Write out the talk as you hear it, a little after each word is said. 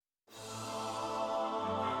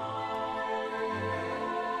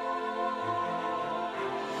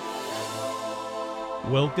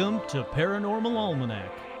Welcome to Paranormal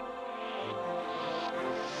Almanac.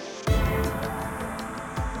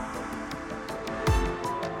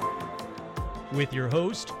 With your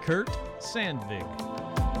host, Kurt Sandvig.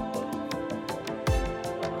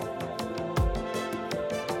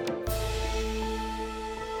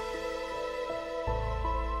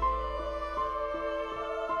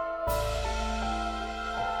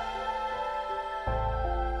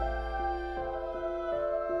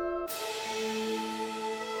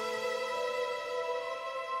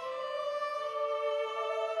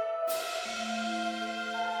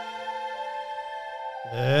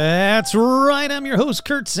 That's right, I'm your host,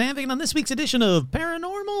 Kurt Sandvig, and on this week's edition of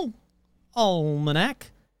Paranormal Almanac,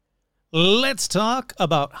 let's talk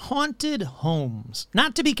about haunted homes.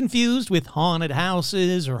 Not to be confused with haunted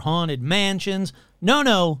houses or haunted mansions.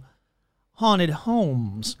 No, haunted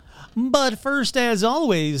homes. But first, as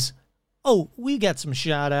always, we got some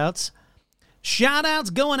shout-outs. Shout-outs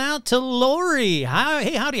going out to Lori. Hi,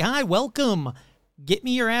 hey, howdy, hi, welcome. Get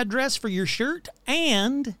me your address for your shirt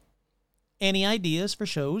and any ideas for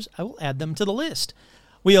shows, I will add them to the list.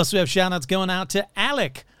 We also have shout-outs going out to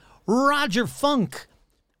Alec, Roger Funk,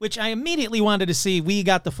 which I immediately wanted to see. We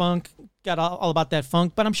got the funk, got all about that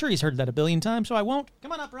funk, but I'm sure he's heard that a billion times, so I won't.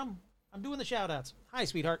 Come on up, Rum. I'm doing the shout-outs. Hi,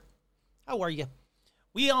 sweetheart. How are you?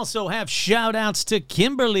 We also have shout-outs to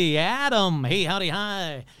Kimberly, Adam, hey, howdy,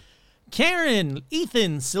 hi. Karen,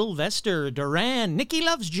 Ethan, Sylvester, Duran, Nikki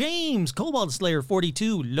Loves James, Cobalt Slayer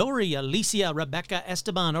 42, Lori, Alicia, Rebecca,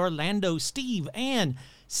 Esteban, Orlando, Steve, and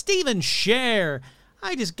Steven Scher.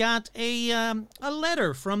 I just got a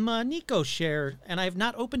letter from Nico Scher, and I have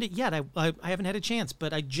not opened it yet. I haven't had a chance,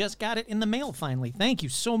 but I just got it in the mail finally. Thank you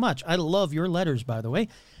so much. I love your letters, by the way.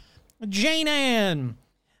 Jane Ann,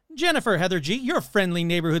 Jennifer Heather G, your friendly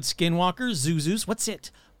neighborhood skinwalker, Zuzus, what's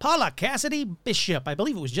it? Paula Cassidy Bishop, I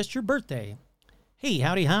believe it was just your birthday. Hey,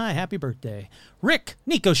 howdy, hi, happy birthday. Rick,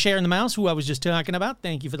 Nico Scher and the Mouse, who I was just talking about,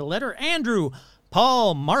 thank you for the letter. Andrew,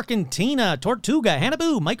 Paul, Mark and Tina, Tortuga, Hannah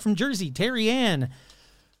Boo, Mike from Jersey, Terry Ann,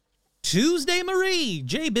 Tuesday Marie,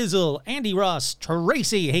 Jay Bizzle, Andy Ross,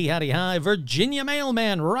 Tracy, hey, howdy, hi, Virginia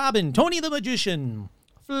Mailman, Robin, Tony the Magician,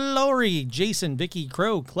 Flory, Jason, Vicky,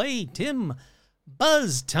 Crow, Clay, Tim,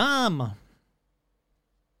 Buzz, Tom,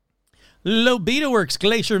 Lobita Works,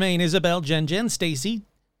 Glacier Maine, Isabel, Jen, Stacy,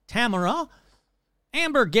 Tamara,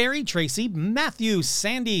 Amber, Gary, Tracy, Matthew,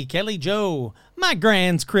 Sandy, Kelly, Joe, my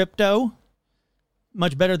grand's crypto.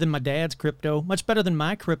 Much better than my dad's crypto. Much better than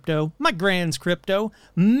my crypto. My grand's crypto.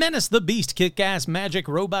 Menace the Beast, Kick-Ass Magic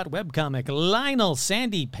Robot Webcomic, Lionel,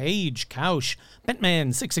 Sandy, Paige, Couch,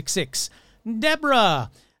 Bentman 666,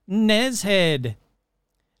 Deborah, Nezhead,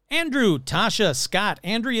 Andrew, Tasha, Scott,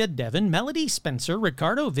 Andrea, Devin, Melody, Spencer,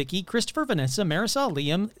 Ricardo, Vicky, Christopher, Vanessa, Marisol,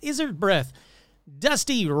 Liam, Izzard Breath,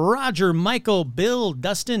 Dusty, Roger, Michael, Bill,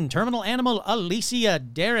 Dustin, Terminal Animal, Alicia,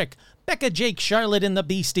 Derek, Becca, Jake, Charlotte and the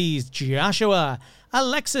Beasties, Joshua,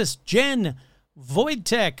 Alexis, Jen,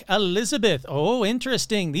 Voidtech, Elizabeth. Oh,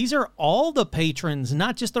 interesting. These are all the patrons,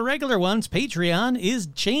 not just the regular ones. Patreon is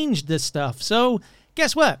changed this stuff. So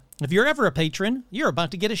guess what? If you're ever a patron, you're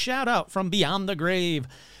about to get a shout out from Beyond the Grave.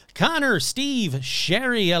 Connor, Steve,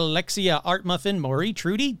 Sherry, Alexia, Art Muffin, Maury,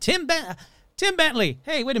 Trudy, Tim Bentley.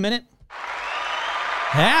 Hey, wait a minute.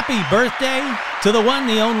 Happy birthday to the one,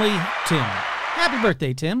 the only Tim. Happy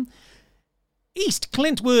birthday, Tim. East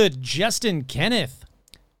Clintwood, Justin, Kenneth,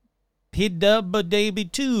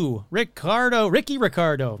 Pidubadaby2, Ricky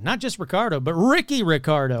Ricardo, not just Ricardo, but Ricky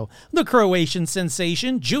Ricardo, the Croatian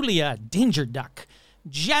sensation, Julia, Danger Duck,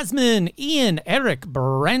 Jasmine, Ian, Eric,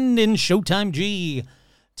 Brandon, Showtime G,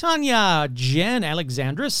 Tanya, Jen,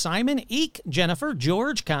 Alexandra, Simon, Eek, Jennifer,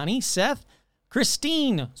 George, Connie, Seth,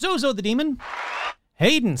 Christine, Zozo the Demon,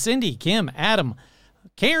 Hayden, Cindy, Kim, Adam,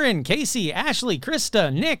 Karen, Casey, Ashley,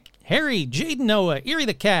 Krista, Nick, Harry, Jaden Noah, Erie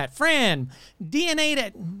the Cat, Fran, DNA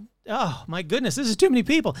to... Oh, my goodness, this is too many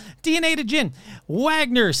people. DNA to Jen,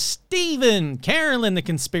 Wagner, Steven, Carolyn the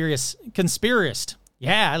Conspirist.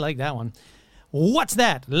 Yeah, I like that one. What's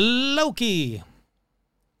that? Loki.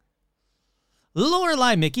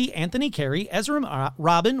 Lorelei, Mickey, Anthony, Carey, Ezra,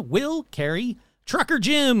 Robin, Will, Carey, Trucker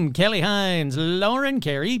Jim, Kelly Hines, Lauren,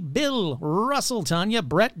 Carey, Bill, Russell, Tanya,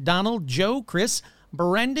 Brett, Donald, Joe, Chris,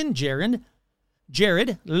 Brendan, Jared,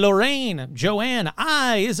 Lorraine, Joanne,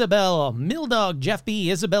 Isabel, Mildog, Jeff B,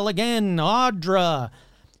 Isabel again, Audra,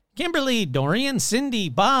 Kimberly, Dorian, Cindy,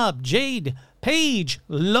 Bob, Jade, Paige,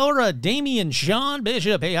 Laura, Damian, Sean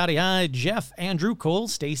Bishop, hey, howdy, hi, Jeff, Andrew, Cole,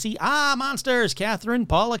 Stacy, Monsters, Catherine,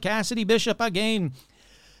 Paula, Cassidy, Bishop again,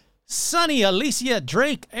 Sunny, Alicia,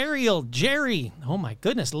 Drake, Ariel, Jerry, oh my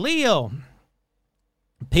goodness, Leo,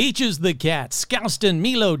 Peaches the Cat, Scouston,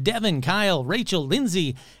 Milo, Devin, Kyle, Rachel,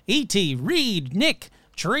 Lindsay, E.T., Reed, Nick,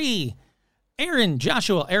 Tree, Aaron,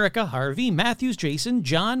 Joshua, Erica, Harvey, Matthews, Jason,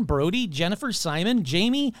 John, Brody, Jennifer, Simon,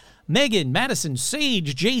 Jamie, Megan, Madison,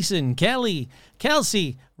 Sage, Jason, Kelly,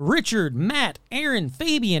 Kelsey, Richard, Matt, Aaron,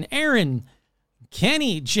 Fabian, Aaron,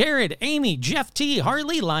 Kenny, Jared, Amy, Jeff T,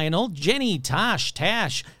 Harley, Lionel, Jenny, Tosh,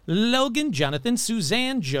 Tash, Logan, Jonathan,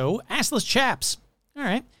 Suzanne, Joe, Assless Chaps. All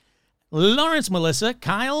right. Lawrence, Melissa,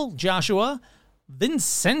 Kyle, Joshua,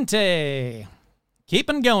 Vincente.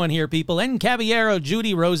 Keeping going here, people. N. Caballero,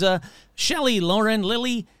 Judy, Rosa, Shelly, Lauren,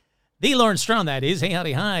 Lily, the Lauren Strong, that is. Hey,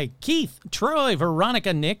 howdy, hi. Keith, Troy,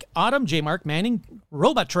 Veronica, Nick, Autumn, J. Mark, Manning,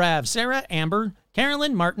 Robot Trav, Sarah, Amber,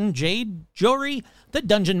 Carolyn, Martin, Jade, Jory, the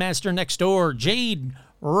Dungeon Master next door, Jade,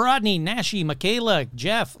 Rodney, Nashi, Michaela,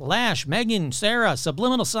 Jeff, Lash, Megan, Sarah,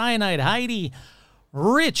 Subliminal Cyanide, Heidi,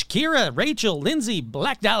 Rich, Kira, Rachel, Lindsay,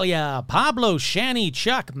 Black Dahlia, Pablo, Shani,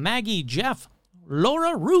 Chuck, Maggie, Jeff,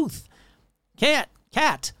 Laura, Ruth, Kat,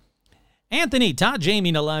 Anthony, Todd,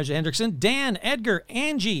 Jamie, Elijah Hendrickson, Dan, Edgar,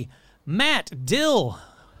 Angie, Matt, Dill,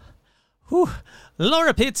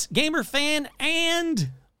 Laura Pitts, Gamer Fan,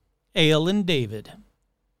 and Alan David.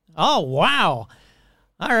 Oh, wow.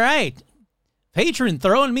 All right. Patron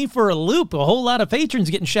throwing me for a loop. A whole lot of patrons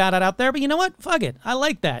getting shouted out there, but you know what? Fuck it. I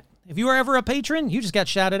like that. If you were ever a patron, you just got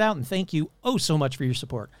shouted out, and thank you oh so much for your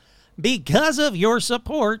support. Because of your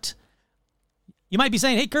support, you might be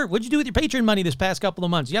saying, hey, Kurt, what'd you do with your Patreon money this past couple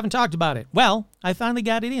of months? You haven't talked about it. Well, I finally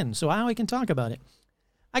got it in, so now I can talk about it.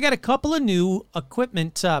 I got a couple of new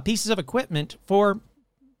equipment, pieces of equipment for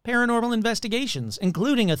paranormal investigations,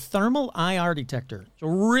 including a thermal IR detector. It's a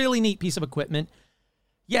really neat piece of equipment.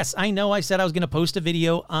 Yes, I know I said I was going to post a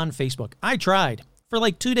video on Facebook. I tried. For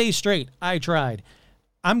like 2 days straight, I tried.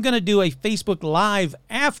 I'm going to do a Facebook Live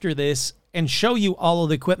after this and show you all of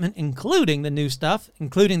the equipment, including the new stuff,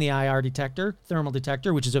 including the IR detector, thermal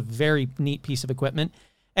detector, which is a very neat piece of equipment.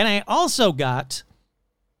 And I also got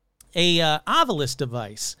a Ovilus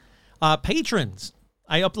device. Patrons,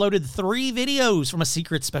 I uploaded 3 videos from a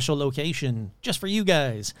secret special location just for you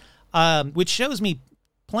guys, which shows me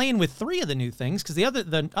playing with 3 of the new things, because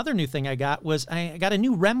the other new thing I got was I got a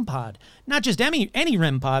new REM pod. Not just any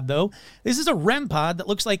REM pod, though. This is a REM pod that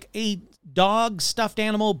looks like a dog stuffed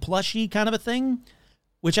animal plushie kind of a thing,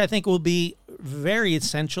 which I think will be very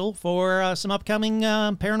essential for some upcoming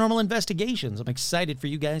paranormal investigations. I'm excited for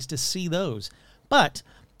you guys to see those. But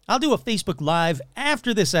I'll do a Facebook Live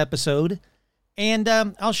after this episode, and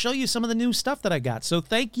I'll show you some of the new stuff that I got. So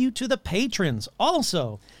thank you to the patrons.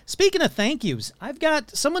 Also, speaking of thank yous,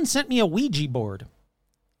 someone sent me a Ouija board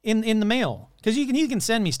in the mail, because you can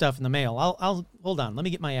send me stuff in the mail. I'll hold on. Let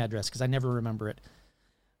me get my address, because I never remember it.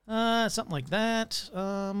 Something like that.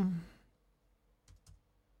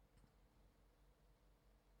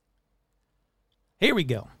 Here we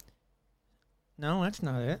go. No, that's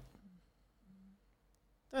not it.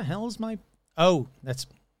 The hell is my... Oh, that's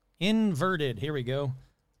inverted. Here we go.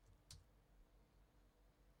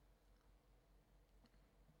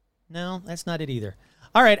 No, that's not it either.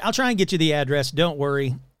 All right, I'll try and get you the address. Don't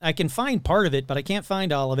worry. I can find part of it, but I can't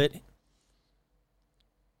find all of it.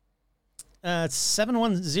 It's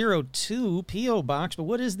 7102 P.O. Box, but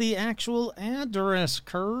what is the actual address,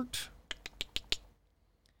 Kurt?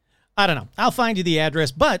 I don't know. I'll find you the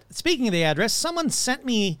address. But speaking of the address, someone sent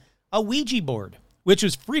me a Ouija board, which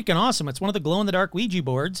was freaking awesome. It's one of the glow-in-the-dark Ouija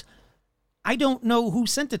boards. I don't know who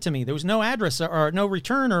sent it to me. There was no address or no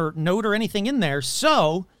return or note or anything in there.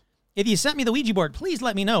 So if you sent me the Ouija board, please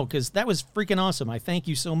let me know, because that was freaking awesome. I thank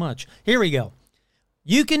you so much. Here we go.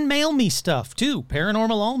 You can mail me stuff, too. Paranormal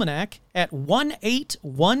Almanac at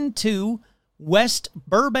 1812 West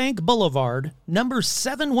Burbank Boulevard, number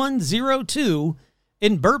 7102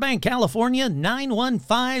 in Burbank, California,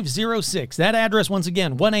 91506. That address, once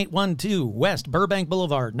again, 1812 West Burbank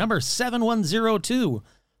Boulevard, number 7102,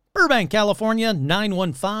 Burbank, California,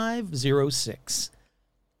 91506. It's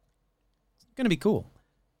going to be cool.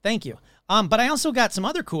 Thank you. But I also got some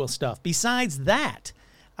other cool stuff. Besides that,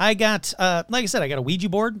 I got, like I said, I got a Ouija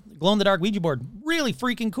board, glow-in-the-dark Ouija board. Really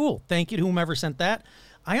freaking cool. Thank you to whomever sent that.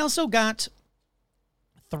 I also got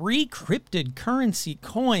 3 cryptid currency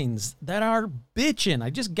coins that are bitchin'. I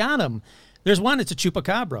just got them. There's one that's a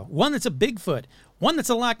chupacabra, one that's a Bigfoot, one that's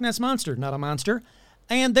a Loch Ness Monster, not a monster,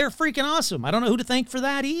 and they're freaking awesome. I don't know who to thank for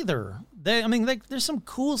that either. There's some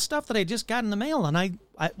cool stuff that I just got in the mail, and I'm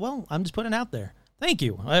just putting it out there. Thank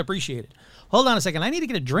you. I appreciate it. Hold on a second. I need to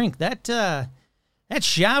get a drink. That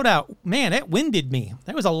shout out, man, that winded me.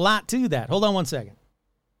 There was a lot to that. Hold on one second.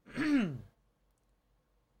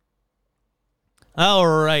 All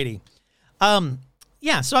righty.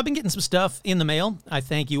 yeah, so I've been getting some stuff in the mail. I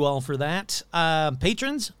thank you all for that.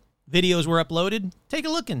 Patrons, videos were uploaded. Take a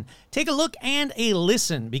look and a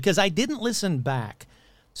listen, because I didn't listen back.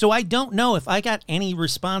 So I don't know if I got any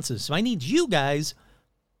responses. So I need you guys,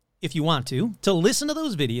 if you want to listen to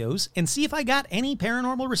those videos and see if I got any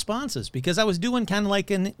paranormal responses, because I was doing kind of like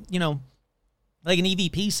an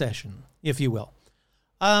EVP session, if you will.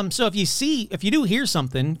 So if you do hear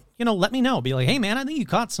something, let me know. Be like, hey man, I think you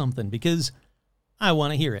caught something, because I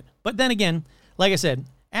want to hear it. But then again, like I said,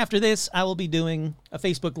 after this, I will be doing a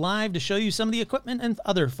Facebook Live to show you some of the equipment and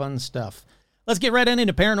other fun stuff. Let's get right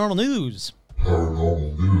into paranormal news.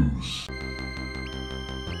 Paranormal news.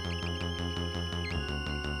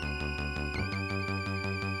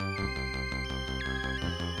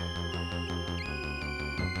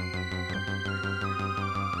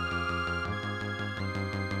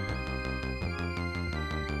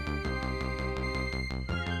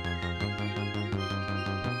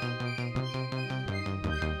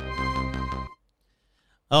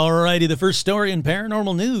 Alrighty, the first story in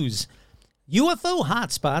paranormal news. UFO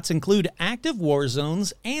hotspots include active war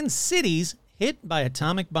zones and cities hit by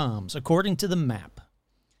atomic bombs, according to the map.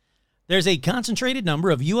 There's a concentrated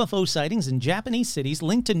number of UFO sightings in Japanese cities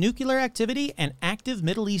linked to nuclear activity and active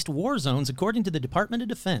Middle East war zones, according to the Department of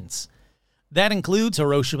Defense. That includes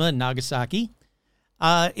Hiroshima and Nagasaki,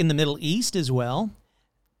 in the Middle East as well.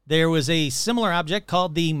 There was a similar object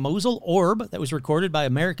called the Mosul Orb that was recorded by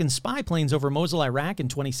American spy planes over Mosul, Iraq in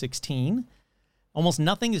 2016. Almost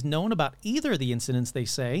nothing is known about either of the incidents, they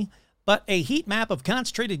say, but a heat map of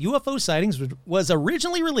concentrated UFO sightings was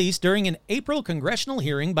originally released during an April congressional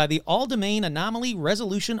hearing by the All-Domain Anomaly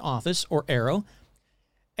Resolution Office, or AARO,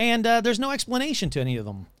 and there's no explanation to any of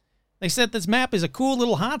them. They said this map is a cool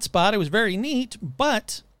little hotspot. It was very neat,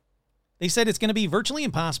 but they said it's going to be virtually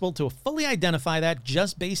impossible to fully identify that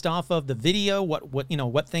just based off of the video,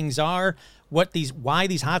 what things are, why these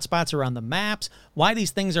hotspots are on the maps, why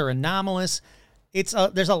these things are anomalous.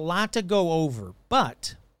 There's a lot to go over,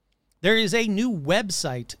 but there is a new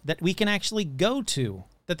website that we can actually go to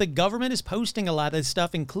that the government is posting a lot of this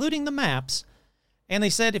stuff, including the maps. And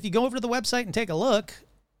they said if you go over to the website and take a look,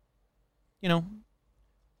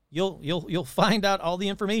 you'll find out all the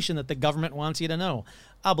information that the government wants you to know.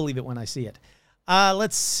 I'll believe it when I see it.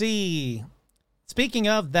 Let's see. Speaking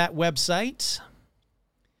of that website,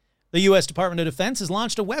 the U.S. Department of Defense has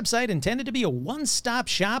launched a website intended to be a one-stop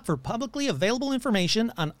shop for publicly available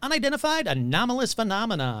information on unidentified anomalous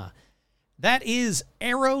phenomena. That is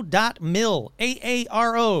aaro.mil,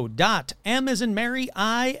 A-A-R-O dot M as in Mary,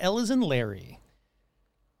 I, L as in Larry.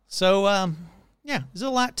 So, yeah, there's a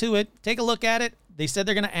lot to it. Take a look at it. They said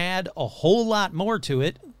they're going to add a whole lot more to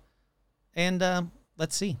it. And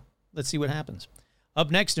let's see. Let's see what happens. Up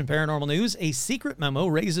next in paranormal news, a secret memo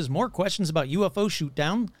raises more questions about UFO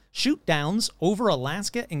shoot-downs over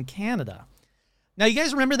Alaska and Canada. Now, you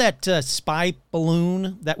guys remember that spy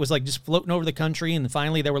balloon that was like just floating over the country, and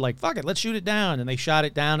finally they were like, fuck it, let's shoot it down. And they shot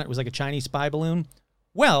it down. It was like a Chinese spy balloon.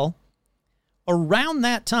 Well, around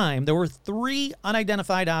that time, there were 3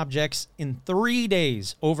 unidentified objects in 3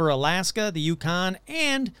 days over Alaska, the Yukon,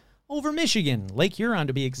 and over Michigan, Lake Huron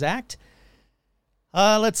to be exact.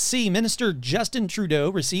 Let's see. Minister Justin Trudeau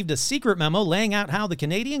received a secret memo laying out how the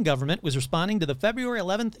Canadian government was responding to the February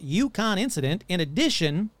 11th Yukon incident. In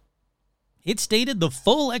addition, it stated the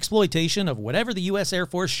full exploitation of whatever the U.S. Air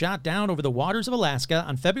Force shot down over the waters of Alaska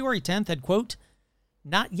on February 10th had, quote,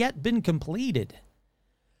 not yet been completed.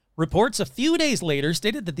 Reports a few days later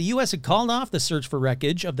stated that the U.S. had called off the search for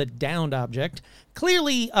wreckage of the downed object.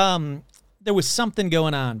 Clearly, there was something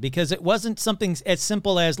going on, because it wasn't something as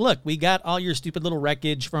simple as, look, we got all your stupid little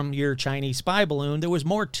wreckage from your Chinese spy balloon. There was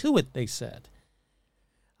more to it, they said.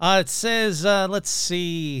 It says, let's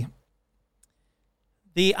see.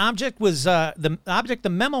 The object the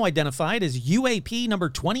memo identified as UAP number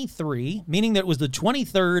 23, meaning that it was the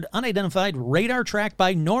 23rd unidentified radar track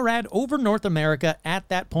by NORAD over North America at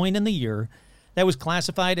that point in the year, that was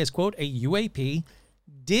classified as, quote, a UAP,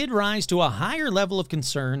 did rise to a higher level of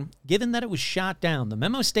concern given that it was shot down. The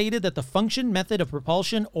memo stated that the function, method of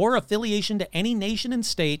propulsion, or affiliation to any nation and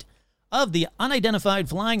state of the unidentified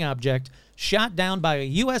flying object shot down by a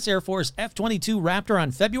U.S. Air Force F-22 Raptor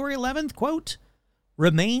on February 11th, quote,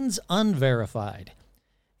 remains unverified.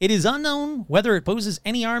 It is unknown whether it poses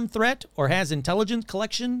any armed threat or has intelligence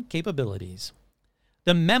collection capabilities.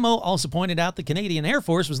 The memo also pointed out the Canadian Air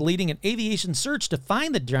Force was leading an aviation search to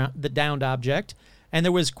find the downed object, and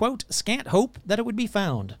there was, quote, scant hope that it would be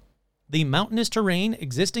found. The mountainous terrain,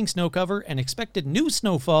 existing snow cover, and expected new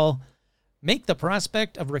snowfall make the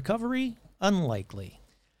prospect of recovery unlikely.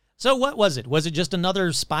 So what was it? Was it just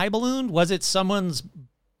another spy balloon? Was it someone's,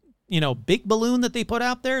 big balloon that they put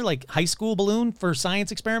out there, like high school balloon for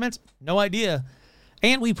science experiments? No idea.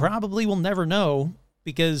 And we probably will never know,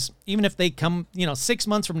 because even if they come, 6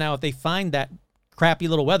 months from now, if they find that crappy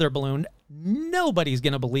little weather balloon, nobody's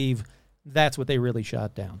going to believe that's what they really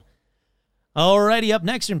shot down. Alrighty, up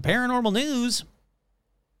next in paranormal news,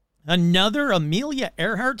 another Amelia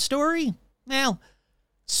Earhart story? Well,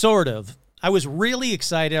 sort of. I was really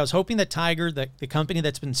excited. I was hoping that Tiger, the company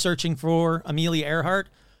that's been searching for Amelia Earhart,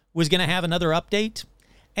 was going to have another update,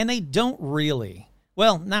 and they don't really.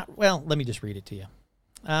 Well, let me just read it to you.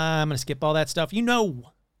 I'm going to skip all that stuff. You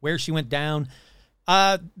know where she went down.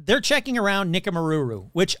 They're checking around Nikamaruru,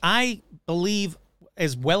 which I believe,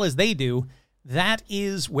 as well as they do, that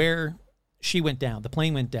is where she went down. The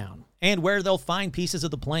plane went down, and where they'll find pieces of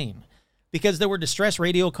the plane, because there were distress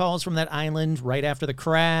radio calls from that island right after the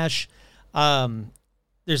crash.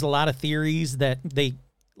 There's a lot of theories that they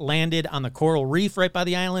landed on the coral reef right by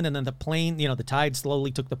the island, and then the plane, the tide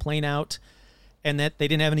slowly took the plane out, and that they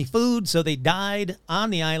didn't have any food, so they died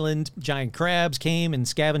on the island. Giant crabs came and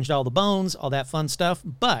scavenged all the bones, all that fun stuff.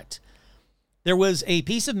 But there was a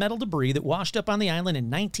piece of metal debris that washed up on the island in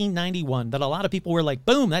 1991 that a lot of people were like,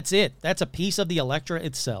 boom, that's it. That's a piece of the Electra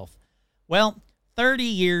itself. Well, 30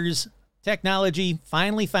 years, technology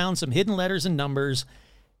finally found some hidden letters and numbers,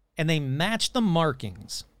 and they matched the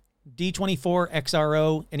markings, D24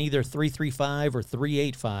 XRO and either 335 or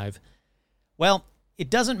 385. Well, it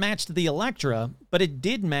doesn't match to the Electra, but it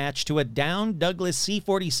did match to a downed Douglas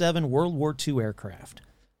C-47 World War II aircraft.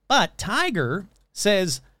 But Tiger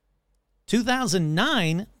says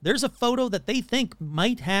 2009, there's a photo that they think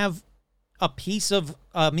might have a piece of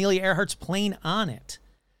Amelia Earhart's plane on it.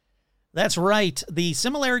 That's right. The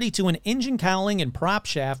similarity to an engine cowling and prop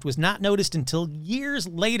shaft was not noticed until years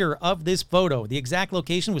later of this photo. The exact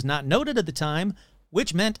location was not noted at the time,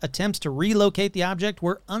 which meant attempts to relocate the object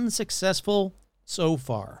were unsuccessful so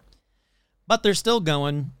far. But they're still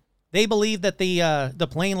going. They believe that the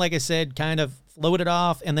plane, like I said, kind of floated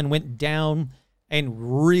off and then went down,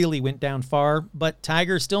 and really went down far. But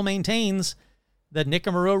Tiger still maintains that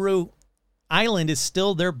Nikamaruru Island is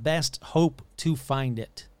still their best hope to find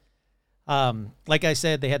it. Like I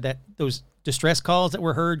said, they had those distress calls that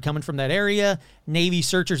were heard coming from that area. Navy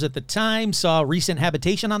searchers at the time saw recent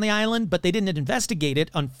habitation on the island, but they didn't investigate it,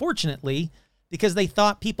 unfortunately, because they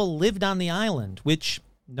thought people lived on the island, which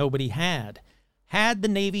nobody had. Had the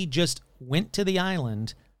Navy just went to the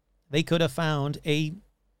island, they could have found a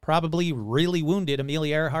probably really wounded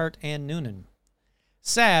Amelia Earhart and Noonan.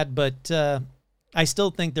 Sad, but I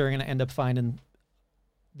still think they're going to end up finding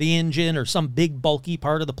the engine or some big bulky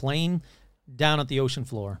part of the plane down at the ocean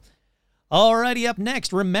floor. Alrighty, up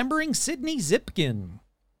next, remembering Sidney Zipkin.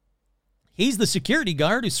 He's the security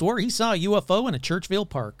guard who swore he saw a UFO in a Churchville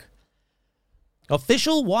park.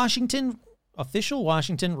 Official Washington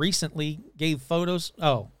recently gave photos.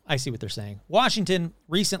 Oh, I see what they're saying. Washington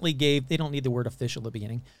recently gave, they don't need the word official at the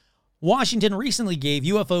beginning. Washington recently gave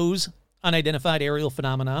UFOs, unidentified aerial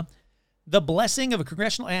phenomena, the blessing of a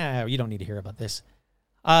congressional, you don't need to hear about this.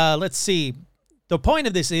 Let's see. The point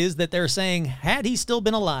of this is that they're saying, had he still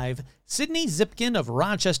been alive, Sidney Zipkin of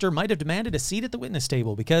Rochester might have demanded a seat at the witness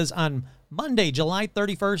table, because on Monday, July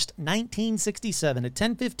 31st, 1967 at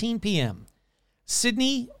 10:15 p.m.,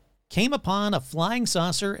 Sidney came upon a flying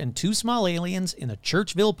saucer and two small aliens in a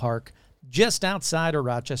Churchville park just outside of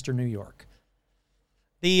Rochester, New York.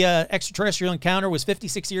 The extraterrestrial encounter was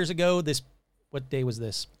 56 years ago. What day was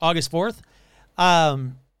this? August 4th.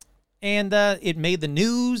 And it made the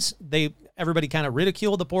news. Everybody kind of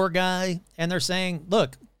ridiculed the poor guy, and they're saying,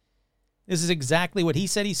 look, this is exactly what he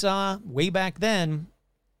said he saw way back then.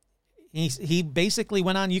 He basically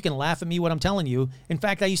went on, you can laugh at me what I'm telling you. In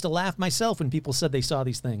fact, I used to laugh myself when people said they saw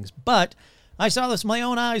these things. But I saw this with my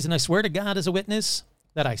own eyes, and I swear to God as a witness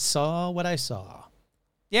that I saw what I saw.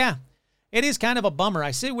 Yeah, it is kind of a bummer.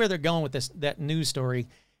 I see where they're going with that news story.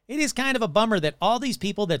 It is kind of a bummer that all these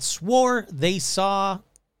people that swore they saw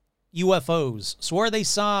UFOs, swore they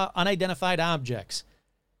saw unidentified objects,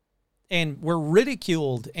 and were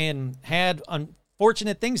ridiculed and had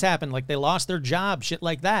unfortunate things happen, like they lost their job, shit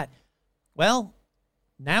like that. Well,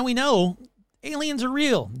 now we know aliens are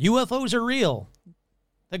real. UFOs are real.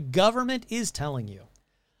 The government is telling you.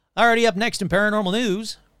 Already up next in paranormal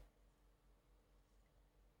news,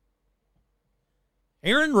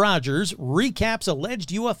 Aaron Rodgers recaps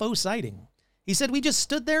alleged UFO sighting. He said, we just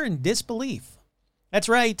stood there in disbelief. That's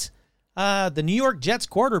right. The New York Jets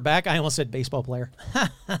quarterback, I almost said baseball player.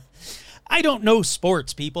 I don't know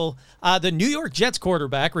sports, people. The New York Jets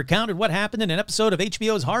quarterback recounted what happened in an episode of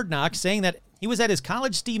HBO's Hard Knocks, saying that he was at his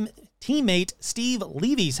college teammate Steve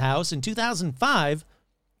Levy's house in 2005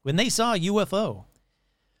 when they saw a UFO.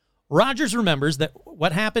 Rogers remembers that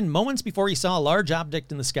what happened moments before he saw a large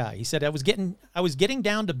object in the sky. He said, I was getting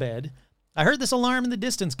down to bed. I heard this alarm in the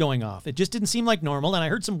distance going off. It just didn't seem like normal, and I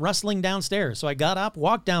heard some rustling downstairs. So I got up,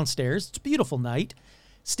 walked downstairs. It's a beautiful night.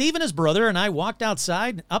 Steve and his brother and I walked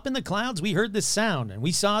outside. Up in the clouds, we heard this sound, and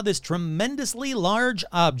we saw this tremendously large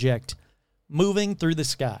object moving through the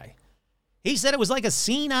sky. He said it was like a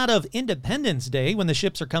scene out of Independence Day when the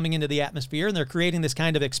ships are coming into the atmosphere and they're creating this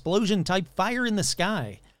kind of explosion-type fire in the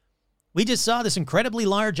sky. We just saw this incredibly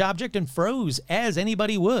large object and froze, as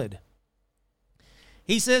anybody would.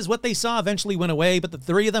 He says what they saw eventually went away, but the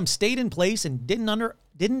three of them stayed in place and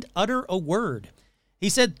didn't utter a word. He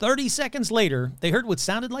said 30 seconds later, they heard what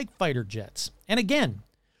sounded like fighter jets. And again,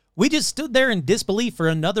 we just stood there in disbelief for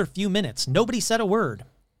another few minutes. Nobody said a word.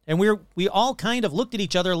 And we all kind of looked at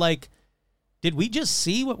each other like, did we just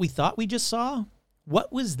see what we thought we just saw?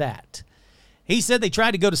 What was that? He said they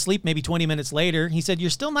tried to go to sleep maybe 20 minutes later. He said, you're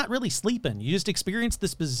still not really sleeping. You just experienced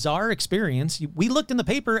this bizarre experience. We looked in the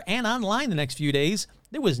paper and online the next few days.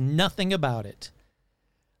 There was nothing about it.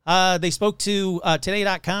 They spoke to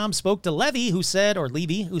Today.com, spoke to Levy, who said,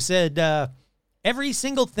 every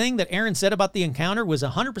single thing that Aaron said about the encounter was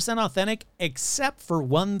 100% authentic, except for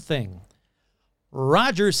one thing.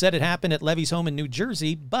 Rogers said it happened at Levy's home in New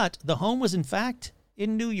Jersey, but the home was, in fact,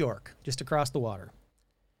 in New York, just across the water.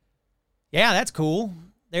 Yeah, that's cool.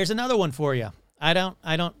 There's another one for you. I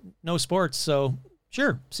don't know sports, so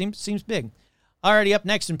sure, seems big. Alrighty, up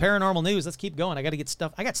next in paranormal news. Let's keep going. I got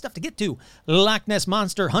stuff to get to. Loch Ness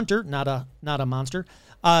Monster hunter, not a monster,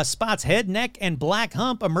 spots head, neck, and black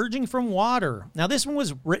hump emerging from water. Now, this one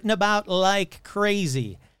was written about like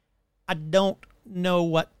crazy. I don't know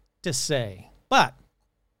what to say, but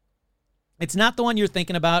it's not the one you're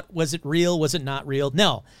thinking about. Was it real? Was it not real?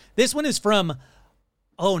 No, this one is from,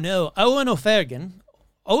 Owen O'Fagan.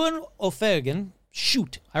 Owen O'Fagan.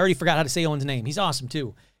 Shoot, I already forgot how to say Owen's name. He's awesome,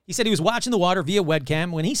 too. He said he was watching the water via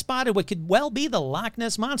webcam when he spotted what could well be the Loch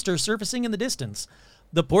Ness Monster surfacing in the distance.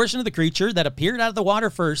 The portion of the creature that appeared out of the water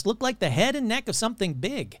first looked like the head and neck of something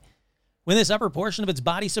big. When this upper portion of its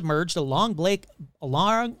body submerged, a long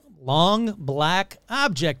black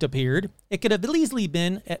object appeared. It could have easily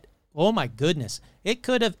been, it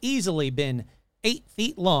could have easily been 8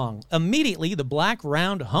 feet long. Immediately, the black,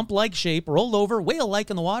 round, hump-like shape rolled over, whale-like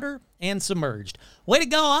in the water, and submerged. Way to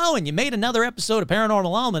go, Owen! You made another episode of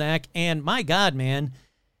Paranormal Almanac, and my God, man,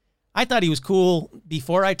 I thought he was cool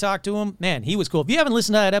before I talked to him. Man, he was cool. If you haven't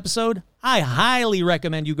listened to that episode, I highly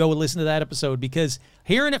recommend you go and listen to that episode, because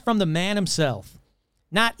hearing it from the man himself,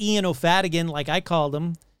 not Ian O'Fadigan like I called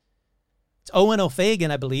him, it's Owen O'Fagan,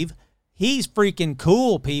 I believe. He's freaking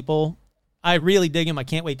cool, people. I really dig him. I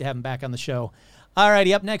can't wait to have him back on the show.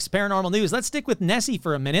 Alrighty, up next, paranormal news. Let's stick with Nessie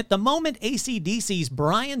for a minute. The moment AC/DC's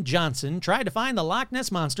Brian Johnson tried to find the Loch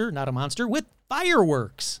Ness Monster, not a monster, with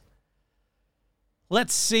fireworks.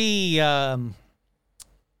 Let's see. I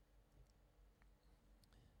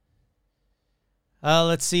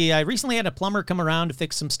recently had a plumber come around to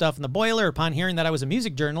fix some stuff in the boiler. Upon hearing that I was a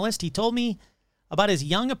music journalist, he told me about his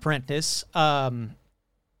young apprentice,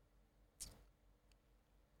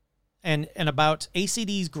 and about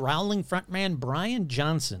ACD's growling frontman Brian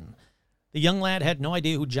Johnson. The young lad had no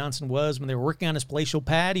idea who Johnson was. When they were working on his palatial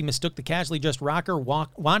pad, he mistook the casually dressed rocker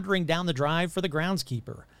wandering down the drive for the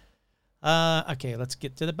groundskeeper. Okay, let's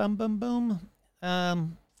get to the boom.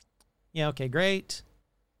 Yeah, okay, great.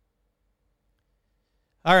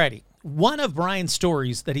 Alrighty. One of Brian's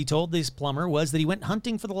stories that he told this plumber was that he went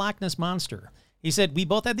hunting for the Loch Ness Monster. He said, we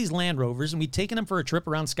both had these Land Rovers, and we'd taken them for a trip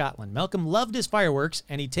around Scotland. Malcolm loved his fireworks,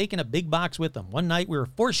 and he'd taken a big box with him. One night, we were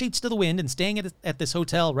 4 sheets to the wind and staying at this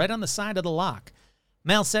hotel right on the side of the loch.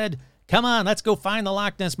 Mal said, come on, let's go find the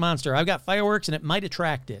Loch Ness Monster. I've got fireworks, and it might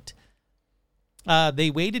attract it. They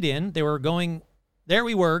waded in. There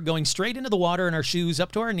we were, going straight into the water in our shoes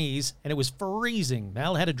up to our knees, and it was freezing.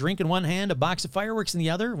 Mal had a drink in one hand, a box of fireworks in the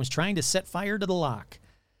other, and was trying to set fire to the loch.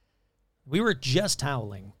 We were just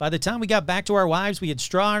howling. By the time we got back to our wives, we had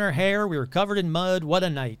straw in our hair. We were covered in mud. What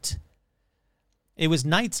a night. It was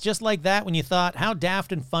nights just like that when you thought, how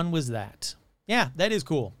daft and fun was that? Yeah, that is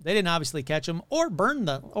cool. They didn't obviously catch him or burn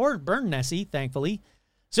Nessie, thankfully.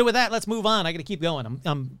 So with that, let's move on. I got to keep going.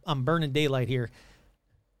 I'm burning daylight here.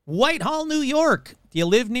 Whitehall, New York. Do you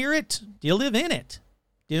live near it? Do you live in it?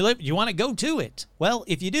 Do you want to go to it? Well,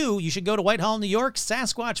 if you do, you should go to Whitehall, New York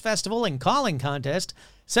Sasquatch Festival and Calling Contest,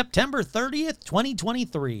 September 30th,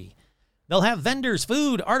 2023. They'll have vendors,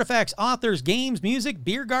 food, artifacts, authors, games, music,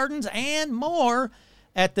 beer gardens, and more.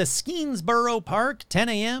 at the Skeensboro Park, 10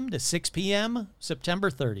 a.m. to 6 p.m.,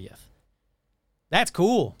 September 30th. That's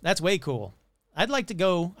cool. That's way cool. I'd like to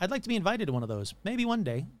go. I'd like to be invited to one of those. Maybe one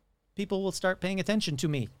day people will start paying attention to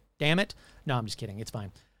me. Damn it. No, I'm just kidding. It's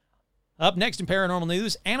fine. Up next in paranormal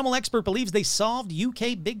news, animal expert believes they solved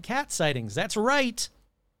UK big cat sightings. That's right.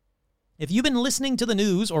 If you've been listening to the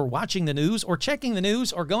news or watching the news or checking the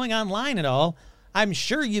news or going online at all, I'm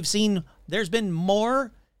sure you've seen there's been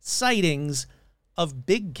more sightings of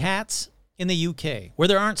big cats in the UK where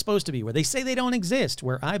there aren't supposed to be, where they say they don't exist,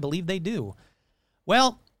 where I believe they do.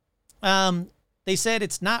 Well, they said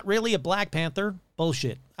it's not really a black panther.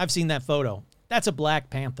 Bullshit. I've seen that photo. That's a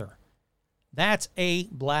black panther. That's a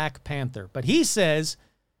black panther. But he says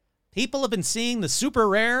people have been seeing the super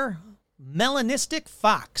rare melanistic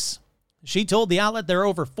fox. She told the outlet there are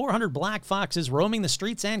over 400 black foxes roaming the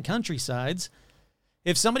streets and countrysides.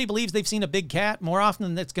 If somebody believes they've seen a big cat, more often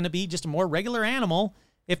than it's going to be just a more regular animal.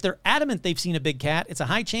 If they're adamant they've seen a big cat, it's a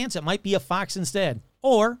high chance it might be a fox instead.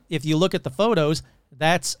 Or if you look at the photos,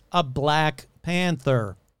 that's a black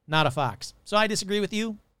panther, not a fox. So I disagree with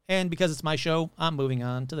you. And because it's my show, I'm moving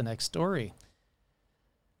on to the next story.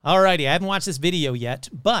 Alrighty, I haven't watched this video yet,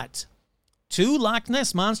 but 2 Loch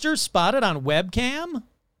Ness monsters spotted on webcam?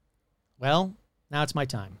 Well, now it's my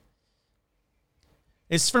time.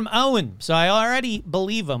 It's from Owen, so I already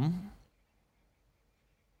believe him.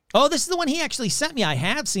 Oh, this is the one he actually sent me. I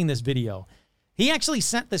have seen this video. He actually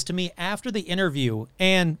sent this to me after the interview,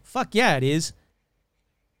 and fuck yeah, it is.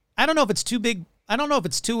 I don't know if it's too big. I don't know if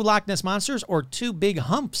it's 2 Loch Ness monsters or 2 big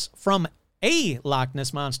humps from a Loch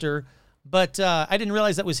Ness monster, but I didn't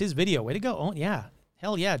realize that was his video. Way to go. Oh, yeah.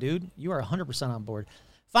 Hell yeah, dude. You are 100% on board.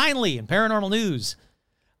 Finally, in paranormal news,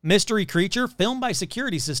 mystery creature filmed by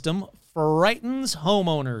security system frightens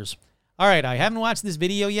homeowners. All right, I haven't watched this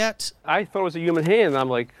video yet. I thought it was a human hand, and I'm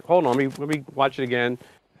like, hold on, let me watch it again.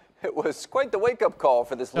 It was quite the wake-up call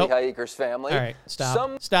for this Lehigh Acres family. All right,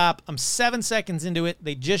 stop. I'm 7 seconds into it.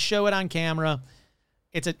 They just show it on camera.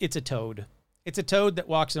 It's a toad. It's a toad that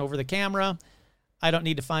walks over the camera. I don't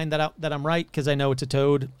need to find that out that I'm right because I know it's a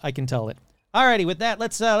toad. I can tell it. All righty, with that,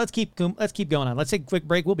 let's keep going on. Let's take a quick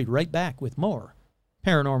break. We'll be right back with more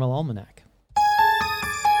Paranormal Almanac.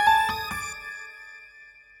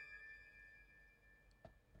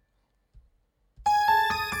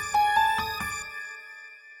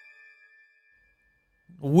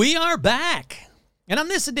 We are back. And on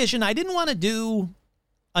this edition, I didn't want to do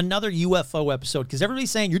another UFO episode because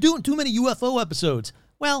everybody's saying, you're doing too many UFO episodes.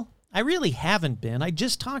 Well, I really haven't been. I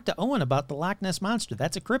just talked to Owen about the Loch Ness Monster.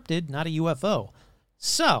 That's a cryptid, not a UFO.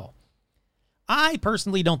 So, I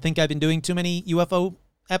personally don't think I've been doing too many UFO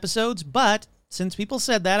episodes, but since people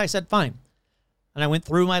said that, I said, fine. And I went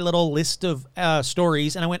through my little list of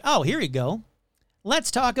stories, and I went, oh, here you go.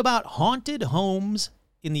 Let's talk about haunted homes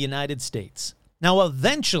in the United States. Now,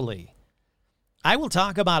 eventually, I will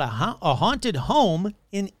talk about a haunted home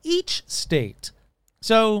in each state.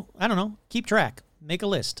 So, I don't know. Keep track. Make a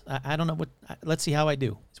list. I don't know what. Let's see how I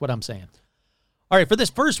do. That's what I'm saying. All right, for this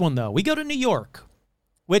first one, though, we go to New York,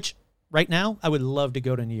 which right now, I would love to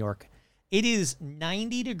go to New York. It is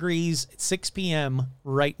 90 degrees at 6 p.m.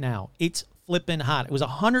 right now. It's flipping hot. It was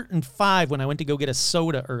 105 when I went to go get a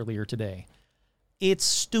soda earlier today. It's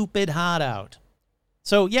stupid hot out.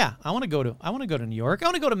 So yeah, I want to go to New York. I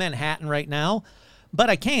want to go to Manhattan right now, but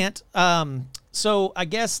I can't. So I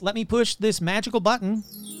guess let me push this magical button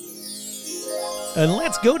and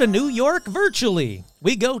let's go to New York virtually.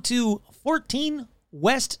 We go to 14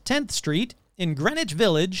 West 10th Street in Greenwich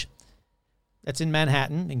Village. That's in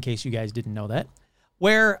Manhattan, in case you guys didn't know that,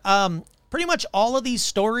 where pretty much all of these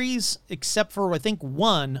stories, except for I think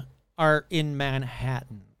one, are in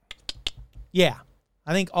Manhattan. Yeah,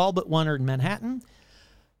 I think all but one are in Manhattan.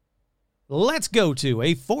 Let's go to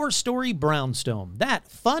a 4-story brownstone. That,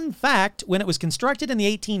 fun fact, when it was constructed in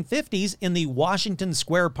the 1850s in the Washington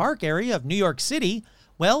Square Park area of New York City,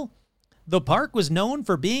 well, the park was known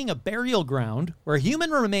for being a burial ground where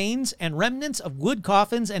human remains and remnants of wood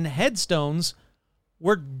coffins and headstones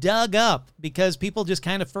were dug up because people just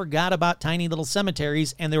kind of forgot about tiny little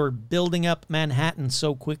cemeteries and they were building up Manhattan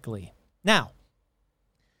so quickly. Now,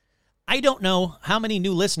 I don't know how many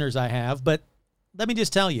new listeners I have, but let me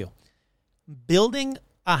just tell you, building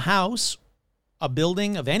a house, a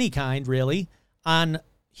building of any kind really, on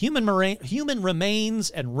human remains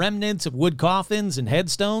and remnants of wood coffins and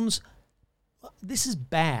headstones, this is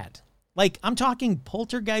bad. Like, I'm talking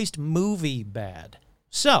Poltergeist movie bad.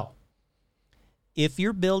 So, if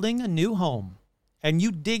you're building a new home and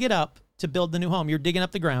you dig it up to build the new home, you're digging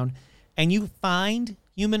up the ground, and you find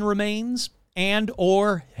human remains and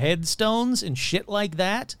or headstones and shit like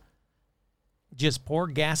that, just pour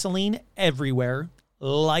gasoline everywhere,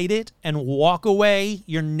 light it, and walk away.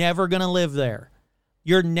 You're never going to live there.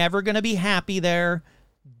 You're never going to be happy there.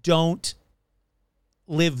 Don't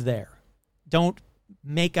live there. Don't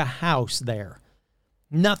make a house there.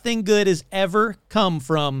 Nothing good has ever come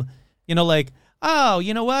from, like, oh,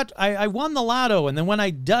 you know what? I won the lotto. And then when I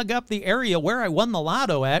dug up the area where I won the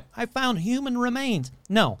lotto at, I found human remains.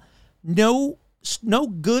 No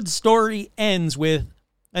good story ends with,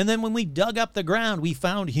 and then when we dug up the ground, we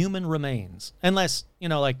found human remains. Unless,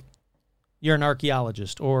 like you're an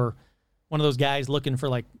archaeologist or one of those guys looking for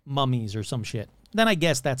like mummies or some shit. Then I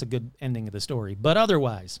guess that's a good ending of the story. But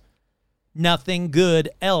otherwise, nothing good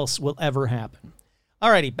else will ever happen.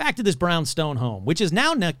 Alrighty, back to this brownstone home, which is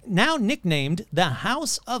now nicknamed the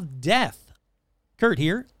House of Death. Kurt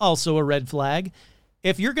here, also a red flag.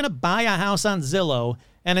 If you're going to buy a house on Zillow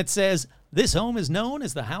and it says, this home is known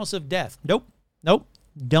as the House of Death. Nope.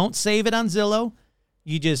 Don't save it on Zillow.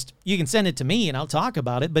 You can send it to me and I'll talk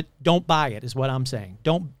about it, but don't buy it is what I'm saying.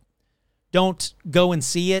 Don't go and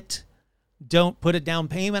see it. Don't put a down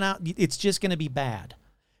payment out. It's just going to be bad.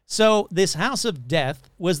 So this House of Death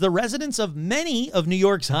was the residence of many of New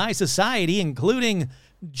York's high society, including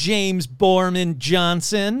James Borman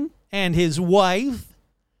Johnson and his wife.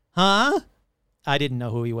 I didn't know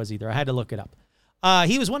who he was either. I had to look it up.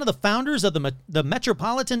 He was one of the founders of the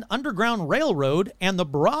Metropolitan Underground Railroad and the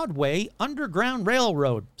Broadway Underground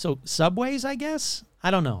Railroad. So subways, I guess?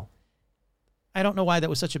 I don't know. I don't know why that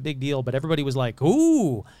was such a big deal, but everybody was like,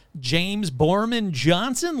 ooh, James Borman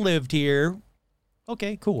Johnson lived here.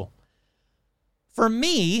 Okay, cool. For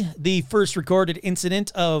me, the first recorded incident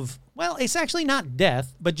of, well, it's actually not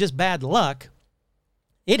death, but just bad luck.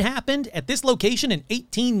 It happened at this location in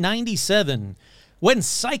 1897 when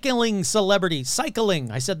cycling celebrity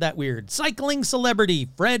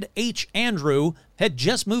Fred H. Andrew had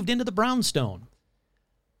just moved into the brownstone.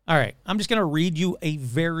 All right, I'm just going to read you a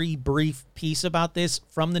very brief piece about this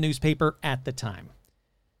from the newspaper at the time.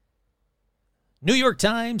 New York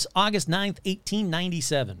Times, August 9th,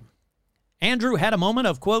 1897. Andrew had a moment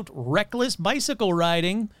of, quote, reckless bicycle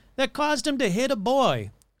riding that caused him to hit a boy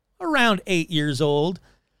around 8 years old.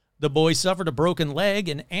 The boy suffered a broken leg,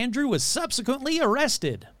 and Andrew was subsequently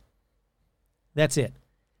arrested. That's it.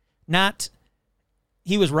 Not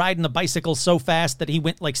he was riding the bicycle so fast that he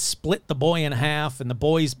went, like, split the boy in half, and the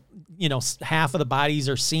boy's, half of the bodies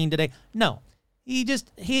are seen today. No. He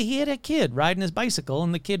hit a kid riding his bicycle,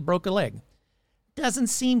 and the kid broke a leg. Doesn't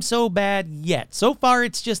seem so bad yet. So far,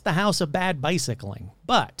 it's just the house of bad bicycling.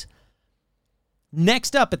 But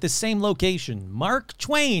next up at the same location, Mark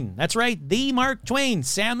Twain. That's right, the Mark Twain,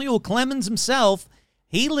 Samuel Clemens himself.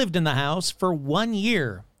 He lived in the house for 1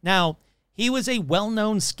 year. Now, he was a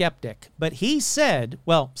well-known skeptic, but he said,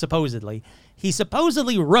 he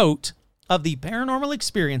supposedly wrote of the paranormal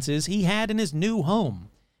experiences he had in his new home.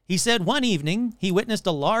 He said one evening he witnessed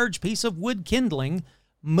a large piece of wood kindling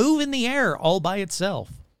move in the air all by itself.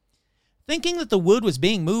 Thinking that the wood was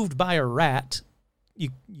being moved by a rat,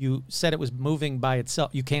 you said it was moving by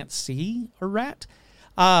itself. You can't see a rat?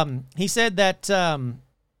 He said that the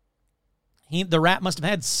rat must have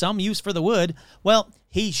had some use for the wood. Well,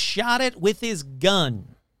 he shot it with his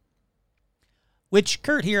gun. Which,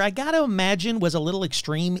 Kurt here, I got to imagine was a little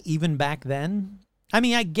extreme even back then. I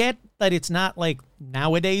mean, I get that it's not like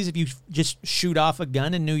nowadays if you just shoot off a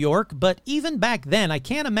gun in New York, but even back then, I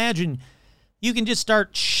can't imagine you can just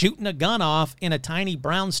start shooting a gun off in a tiny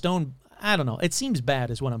brownstone. I don't know. It seems bad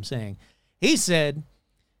is what I'm saying. He said,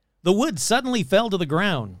 the wood suddenly fell to the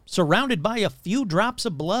ground, surrounded by a few drops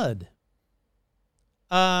of blood.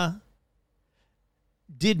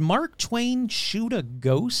 Did Mark Twain shoot a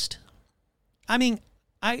ghost? I mean,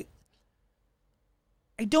 I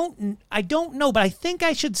don't know, but I think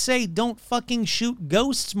I should say don't fucking shoot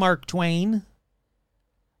ghosts, Mark Twain.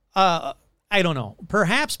 I don't know.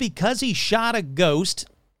 Perhaps because he shot a ghost,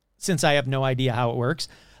 since I have no idea how it works,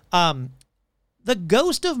 the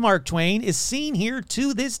ghost of Mark Twain is seen here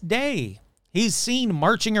to this day. He's seen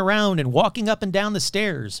marching around and walking up and down the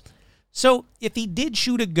stairs. So if he did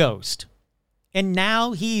shoot a ghost, and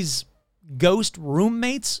now he's ghost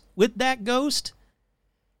roommates with that ghost,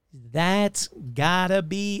 that's gotta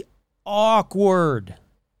be awkward.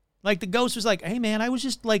 Like the ghost was like, hey man, I was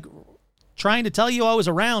just like trying to tell you I was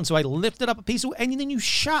around, so I lifted up a piece of, and then you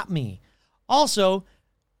shot me. Also,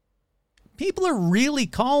 people are really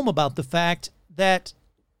calm about the fact that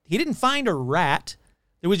he didn't find a rat.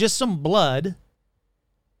 There was just some blood.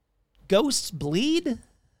 Ghosts bleed?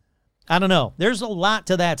 I don't know. There's a lot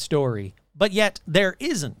to that story, but yet there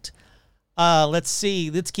isn't. Let's see.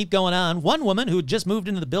 Let's keep going on. One woman who had just moved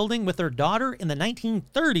into the building with her daughter in the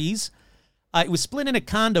 1930s It was split into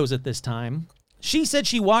condos at this time. She said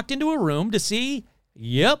she walked into a room to see,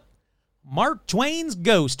 yep, Mark Twain's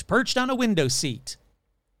ghost perched on a window seat.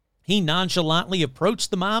 He nonchalantly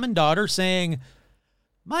approached the mom and daughter saying,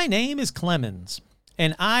 "My name is Clemens,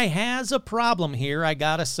 and I has a problem here I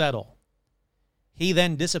gotta settle." He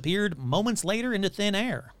then disappeared moments later into thin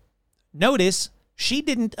air. Notice, she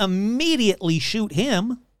didn't immediately shoot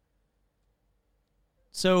him.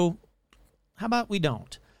 So, how about we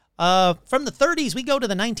don't? From the 30s, we go to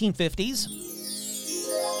the 1950s.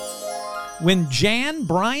 When Jan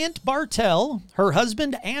Bryant Bartell, her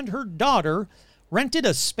husband, and her daughter rented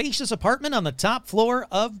a spacious apartment on the top floor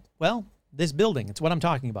of, well, this building. It's what I'm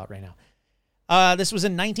talking about right now. This was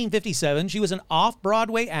in 1957. She was an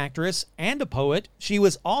off-Broadway actress and a poet. She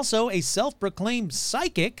was also a self-proclaimed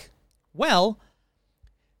psychic. Well,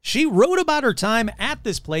 she wrote about her time at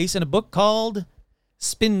this place in a book called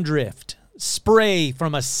Spindrift, Spray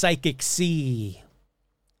from a Psychic Sea.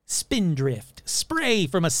 Spindrift, Spray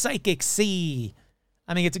from a Psychic Sea.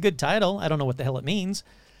 I mean, it's a good title. I don't know what the hell it means.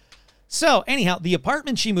 So, anyhow, the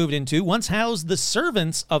apartment she moved into once housed the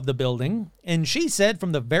servants of the building, and she said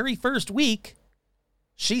from the very first week,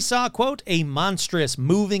 she saw, quote, a monstrous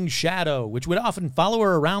moving shadow, which would often follow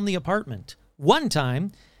her around the apartment. One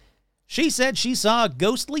time, she said she saw a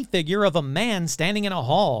ghostly figure of a man standing in a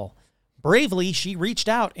hall. Bravely, she reached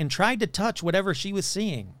out and tried to touch whatever she was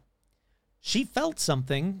seeing. She felt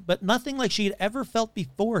something, but nothing like she had ever felt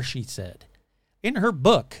before, she said. In her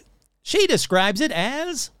book, she describes it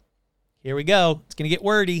as, here we go, it's going to get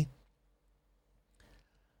wordy,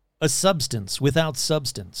 a substance without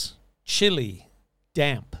substance, chilly,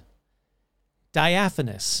 damp,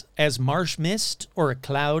 diaphanous as marsh mist or a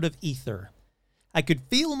cloud of ether. I could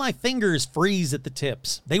feel my fingers freeze at the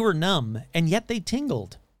tips. They were numb, and yet they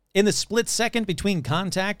tingled. In the split second between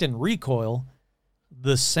contact and recoil,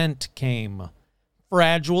 the scent came.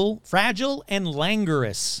 Fragile and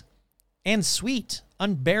languorous, and sweet,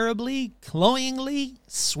 unbearably, cloyingly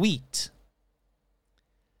sweet.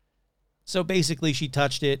 So basically, she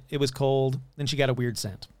touched it, it was cold, then she got a weird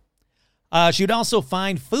scent. She would also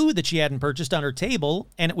find food that she hadn't purchased on her table,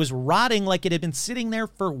 and it was rotting like it had been sitting there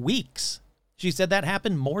for weeks. She said that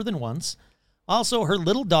happened more than once. Also, her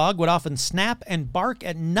little dog would often snap and bark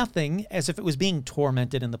at nothing as if it was being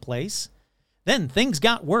tormented in the place. Then things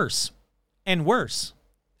got worse, and worse,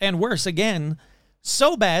 and worse again,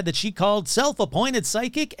 so bad that she called self-appointed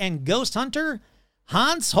psychic and ghost hunter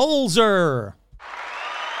Hans Holzer.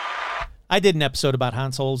 I did an episode about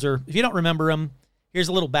Hans Holzer. If you don't remember him, here's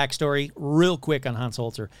a little backstory real quick on Hans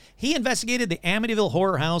Holzer. He investigated the Amityville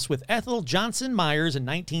Horror House with Ethel Johnson Myers in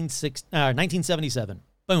 1977.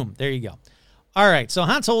 Boom, there you go. All right, so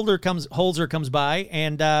Hans Holzer comes by,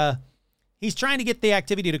 and he's trying to get the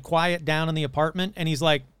activity to quiet down in the apartment, and he's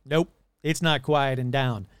like, nope, it's not quieting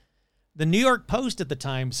down. The New York Post at the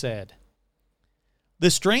time said, the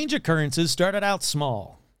strange occurrences started out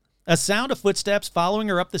small. A sound of footsteps following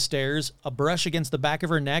her up the stairs, a brush against the back of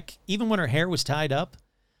her neck, even when her hair was tied up,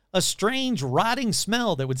 a strange rotting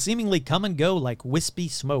smell that would seemingly come and go like wispy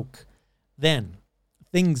smoke. Then,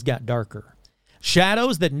 things got darker.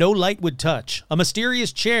 Shadows that no light would touch, a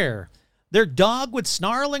mysterious chair. Their dog would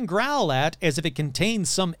snarl and growl at as if it contained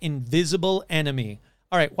some invisible enemy.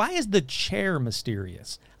 All right, why is the chair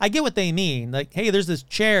mysterious? I get what they mean. Like, hey, there's this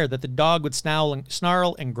chair that the dog would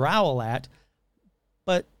snarl and growl at.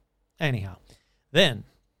 But anyhow, then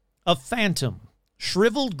a phantom,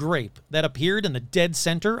 shriveled grape that appeared in the dead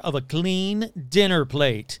center of a clean dinner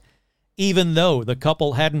plate, even though the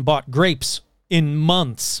couple hadn't bought grapes in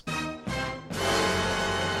months.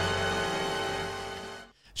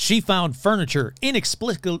 She found furniture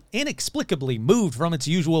inexplicably moved from its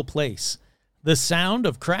usual place. The sound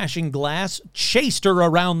of crashing glass chased her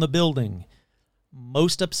around the building.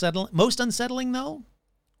 Most unsettling, though,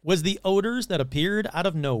 was the odors that appeared out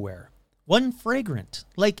of nowhere. One fragrant,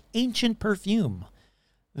 like ancient perfume.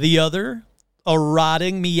 The other, a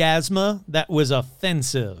rotting miasma that was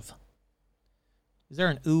offensive. Is there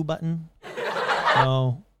an ooh button?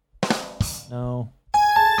 No.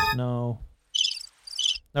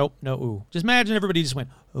 Nope, no ooh. Just imagine everybody just went,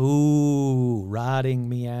 ooh, rotting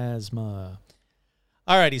miasma.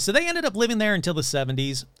 Alrighty, so they ended up living there until the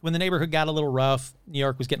 70s, when the neighborhood got a little rough. New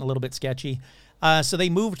York was getting a little bit sketchy. So they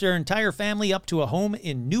moved their entire family up to a home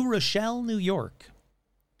in New Rochelle, New York.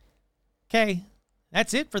 Okay,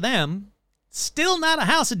 that's it for them. Still not a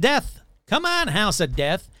house of death. Come on, house of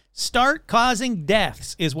death. Start causing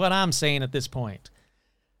deaths is what I'm saying at this point.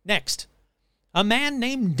 Next, a man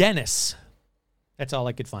named Dennis. That's all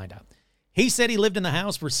I could find out. He said he lived in the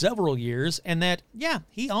house for several years and that, yeah,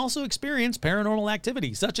 he also experienced paranormal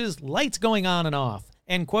activity, such as lights going on and off,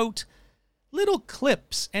 and, quote, little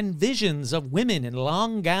clips and visions of women in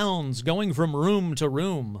long gowns going from room to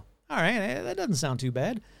room. All right, that doesn't sound too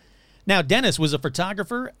bad. Now, Dennis was a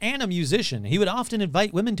photographer and a musician. He would often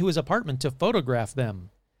invite women to his apartment to photograph them.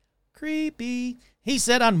 Creepy. He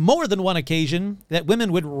said on more than one occasion that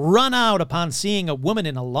women would run out upon seeing a woman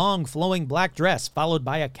in a long, flowing black dress followed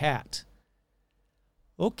by a cat.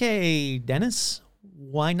 Okay, Dennis,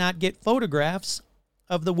 why not get photographs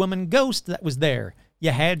of the woman ghost that was there?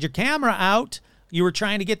 You had your camera out. You were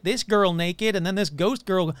trying to get this girl naked, and then this ghost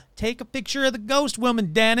girl. Take a picture of the ghost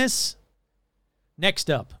woman, Dennis. Next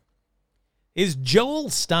up is Joel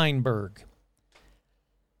Steinberg.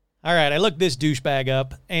 All right, I looked this douchebag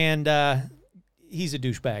up, and he's a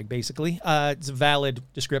douchebag, basically. It's a valid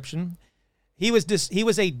description. He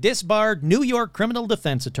was a disbarred New York criminal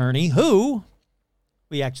defense attorney who,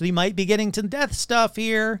 we actually might be getting to death stuff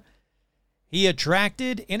here. He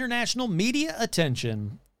attracted international media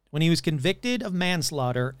attention when he was convicted of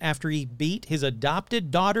manslaughter after he beat his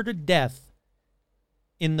adopted daughter to death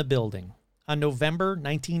in the building on November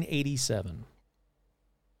 1987.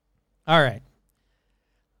 All right.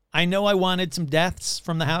 I know I wanted some deaths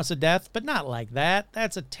from the House of Death, but not like that.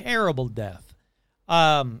 That's a terrible death.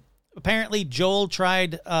 Apparently, Joel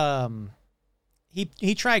tried.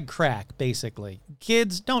 He tried crack. Basically,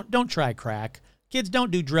 kids don't try crack. Kids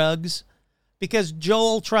don't do drugs, because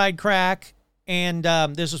Joel tried crack. And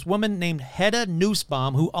there's this woman named Hedda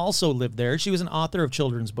Nussbaum who also lived there. She was an author of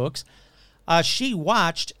children's books. She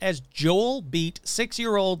watched as Joel beat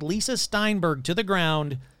 6-year-old Lisa Steinberg to the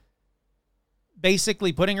ground,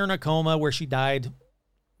 basically putting her in a coma where she died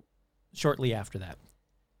shortly after that.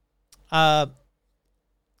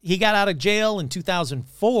 He got out of jail in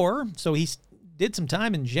 2004, so he did some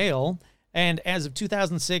time in jail. And as of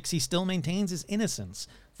 2006, he still maintains his innocence.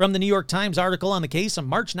 From the New York Times article on the case on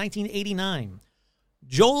March 1989,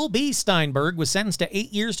 Joel B. Steinberg was sentenced to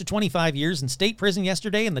 8 years to 25 years in state prison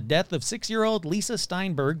yesterday in the death of 6-year-old Lisa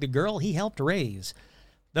Steinberg, the girl he helped raise.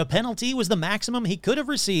 The penalty was the maximum he could have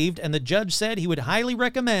received, and the judge said he would highly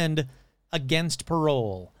recommend against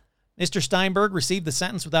parole. Mr. Steinberg received the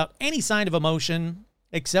sentence without any sign of emotion,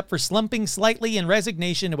 except for slumping slightly in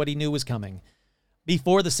resignation at what he knew was coming.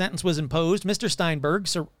 Before the sentence was imposed, Mr. Steinberg,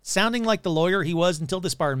 sounding like the lawyer he was until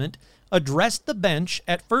disbarment, addressed the bench,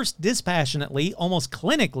 at first dispassionately, almost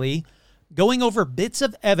clinically, going over bits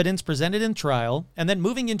of evidence presented in trial, and then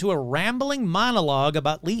moving into a rambling monologue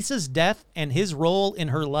about Lisa's death and his role in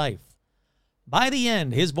her life. By the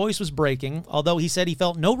end, his voice was breaking, although he said he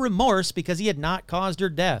felt no remorse because he had not caused her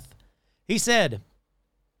death. He said,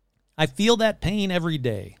 "I feel that pain every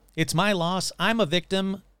day. It's my loss. I'm a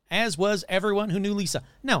victim, as was everyone who knew Lisa."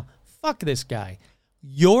 No, fuck this guy.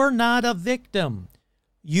 You're not a victim.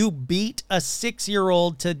 You beat a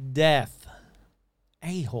 6-year-old to death.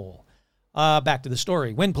 A-hole. Back to the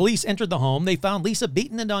story. When police entered the home, they found Lisa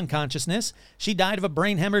beaten into unconsciousness. She died of a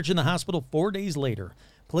brain hemorrhage in the hospital 4 days later.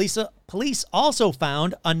 Police also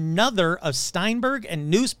found another of Steinberg and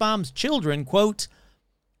Nussbaum's children, quote,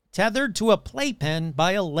 tethered to a playpen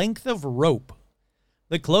by a length of rope.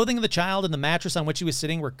 The clothing of the child and the mattress on which he was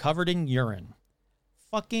sitting were covered in urine.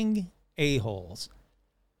 Fucking a-holes.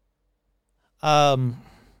 Let's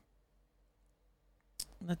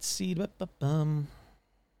see.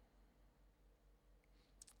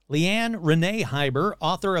 Leanne Renee Heiber,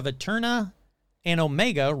 author of Eterna and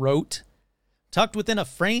Omega, wrote, tucked within a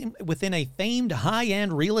famed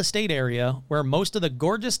high-end real estate area where most of the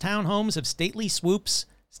gorgeous townhomes have stately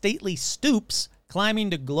stoops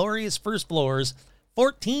climbing to glorious first floors,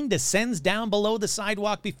 14 descends down below the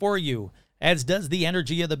sidewalk before you, as does the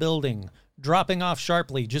energy of the building, dropping off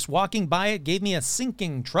sharply. Just walking by it gave me a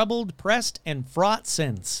sinking, troubled, pressed, and fraught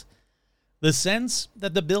sense. The sense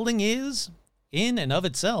that the building is, in and of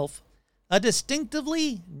itself, a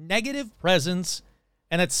distinctively negative presence,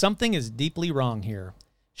 and that something is deeply wrong here.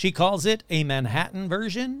 She calls it a Manhattan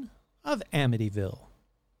version of Amityville.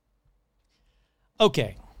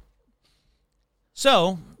 Okay.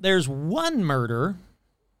 So, there's one murder,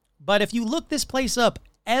 but if you look this place up,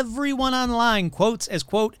 everyone online quotes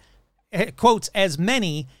as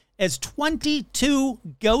many as 22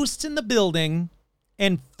 ghosts in the building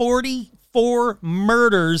and 44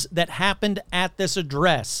 murders that happened at this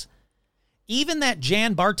address. Even that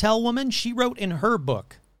Jan Bartel woman, she wrote in her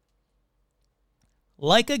book,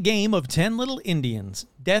 like a game of 10 little Indians,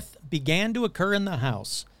 death began to occur in the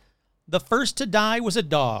house. The first to die was a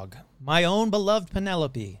dog, my own beloved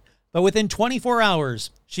Penelope. But within 24 hours,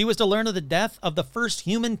 she was to learn of the death of the first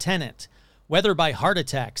human tenant. Whether by heart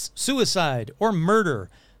attacks, suicide, or murder,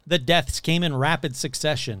 the deaths came in rapid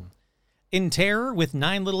succession. In terror, with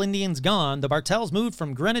 9 little Indians gone, the Bartells moved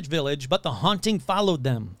from Greenwich Village, but the haunting followed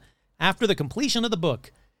them. After the completion of the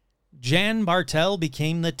book, Jan Bartell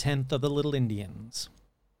became the 10th of the Little Indians.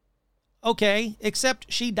 Okay,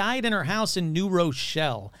 except she died in her house in New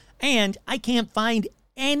Rochelle, and I can't find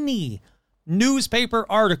any newspaper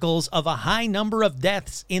articles of a high number of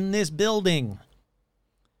deaths in this building.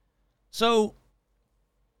 So,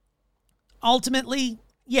 ultimately,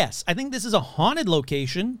 yes, I think this is a haunted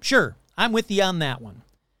location. Sure, I'm with you on that one.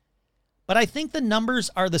 But I think the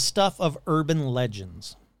numbers are the stuff of urban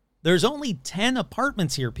legends. There's only 10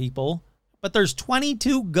 apartments here, people, but there's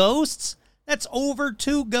 22 ghosts? That's over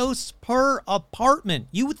 2 ghosts per apartment.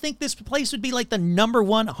 You would think this place would be like the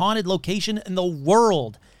 #1 haunted location in the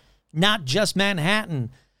world, not just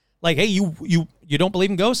Manhattan. Like, hey, you don't believe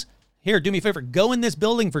in ghosts? Here, do me a favor. Go in this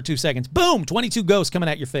building for 2 seconds. Boom, 22 ghosts coming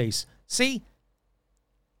at your face. See?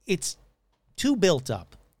 It's too built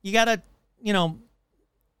up. You gotta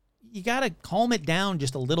calm it down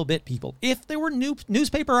just a little bit, people. If there were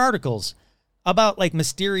newspaper articles about like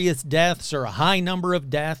mysterious deaths or a high number of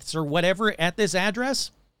deaths or whatever at this address,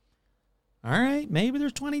 all right, maybe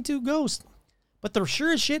there's 22 ghosts. But there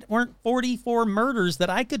sure as shit weren't 44 murders that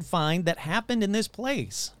I could find that happened in this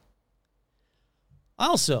place.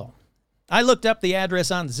 Also, I looked up the address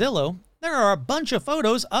on Zillow. There are a bunch of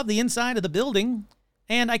photos of the inside of the building,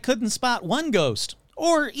 and I couldn't spot one ghost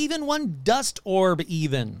or even one dust orb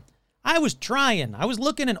even. I was trying. I was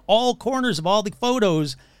looking in all corners of all the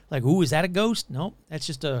photos. Like, ooh, is that a ghost? Nope. That's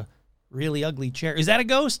just a really ugly chair. Is that a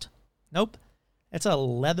ghost? Nope. That's a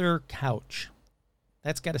leather couch.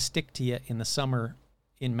 That's got to stick to you in the summer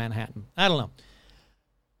in Manhattan. I don't know.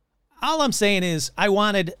 All I'm saying is I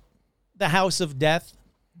wanted the House of Death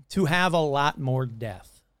to have a lot more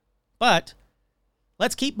death. But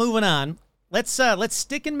let's keep moving on. Let's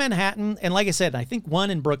stick in Manhattan. And like I said, I think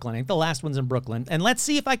one in Brooklyn. I think the last one's in Brooklyn. And let's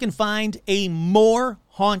see if I can find a more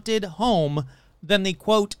haunted home than the,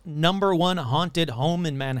 quote, #1 haunted home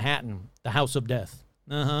in Manhattan, the House of Death.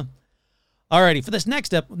 Alrighty, for this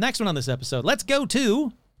next one on this episode, let's go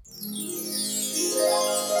to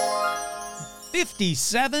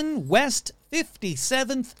 57 West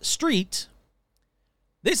 57th Street.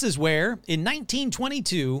 This is where, in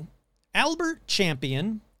 1922, Albert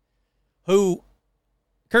Champion, who,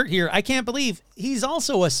 Kurt here, I can't believe he's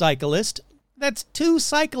also a cyclist. That's 2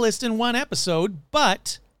 cyclists in one episode,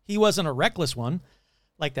 but he wasn't a reckless one,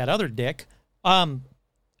 like that other dick.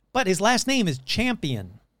 But his last name is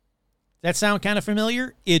Champion. That sound kind of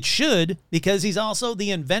familiar? It should, because he's also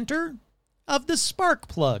the inventor of the spark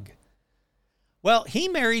plug. Well, he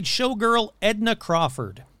married showgirl Edna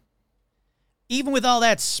Crawford. Even with all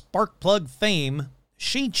that spark plug fame,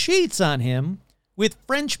 she cheats on him with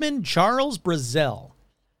Frenchman Charles Brazel.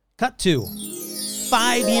 Cut to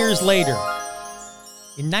 5 years later.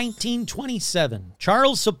 In 1927,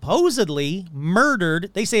 Charles supposedly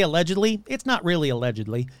murdered, they say allegedly, it's not really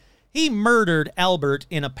allegedly, he murdered Albert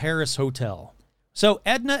in a Paris hotel. So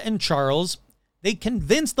Edna and Charles, they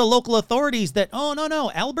convinced the local authorities that, oh,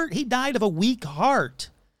 no, Albert, he died of a weak heart.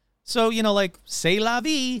 So, like, c'est la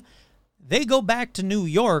vie. They go back to New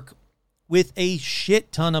York with a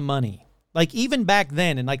shit ton of money. Like, even back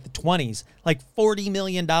then in, like, the 20s, like $40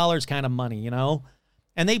 million kind of money,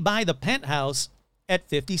 And they buy the penthouse at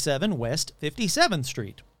 57 West 57th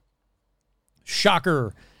Street.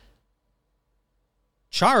 Shocker.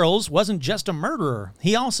 Charles wasn't just a murderer.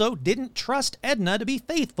 He also didn't trust Edna to be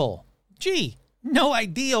faithful. Gee, no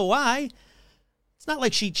idea why. It's not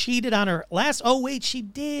like she cheated on her last... Oh, wait, she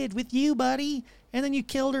did with you, buddy. And then you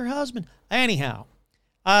killed her husband. Anyhow,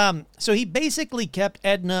 so he basically kept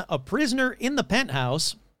Edna a prisoner in the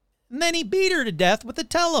penthouse, and then he beat her to death with a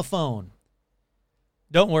telephone.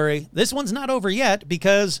 Don't worry, this one's not over yet,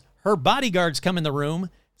 because her bodyguards come in the room,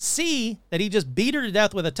 see that he just beat her to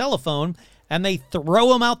death with a telephone, and they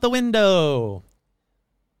throw him out the window.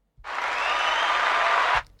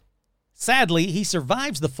 Sadly, he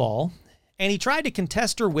survives the fall, and he tried to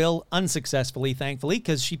contest her will unsuccessfully, thankfully,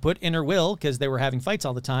 because she put in her will, because they were having fights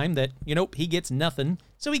all the time, that, he gets nothing.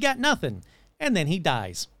 So he got nothing. And then he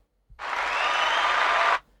dies.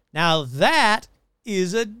 Now that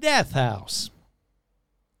is a death house.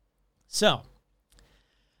 So,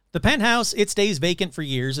 the penthouse, it stays vacant for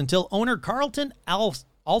years until owner Carlton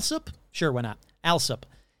Alsop, sure, why not, Alsop,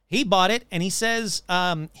 he bought it, and he says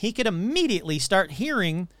he could immediately start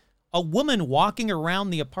hearing a woman walking around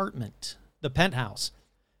the apartment, the penthouse.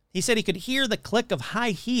 He said he could hear the click of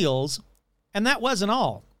high heels, and that wasn't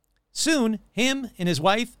all. Soon, him and his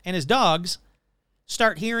wife and his dogs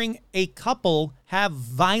start hearing a couple have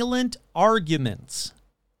violent arguments.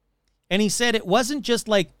 And he said it wasn't just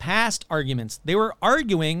like past arguments. They were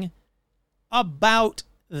arguing about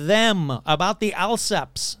them, about the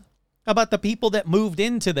Alseps, about the people that moved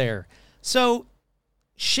into there. So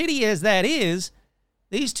shitty as that is,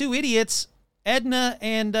 these two idiots, Edna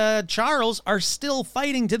and Charles, are still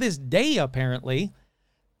fighting to this day, apparently.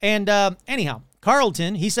 And anyhow,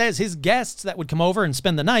 Carlton, he says his guests that would come over and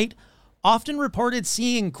spend the night often reported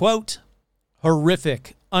seeing, quote,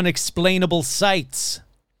 horrific, unexplainable sights.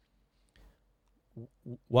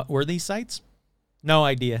 What were these sights? No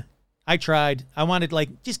idea. I tried. I wanted,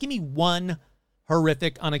 just give me one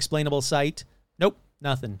horrific, unexplainable sight. Nope,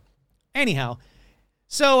 nothing. Anyhow,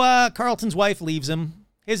 so Carlton's wife leaves him.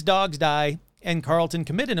 His dogs die, and Carlton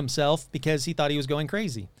committed himself because he thought he was going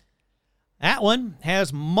crazy. That one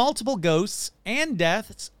has multiple ghosts and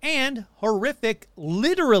deaths and horrific,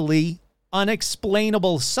 literally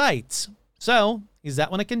unexplainable sights. So, is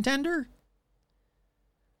that one a contender?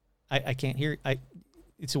 I can't hear.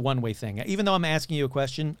 It's a one-way thing. Even though I'm asking you a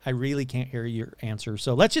question, I really can't hear your answer.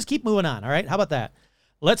 So let's just keep moving on, all right? How about that?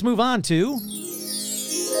 Let's move on to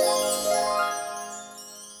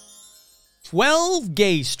 12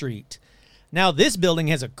 Gay Street. Now, this building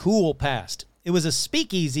has a cool past. It was a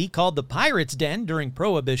speakeasy called the Pirates' Den during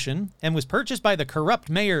Prohibition and was purchased by the corrupt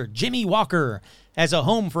mayor, Jimmy Walker, as a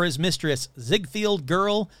home for his mistress, Ziegfeld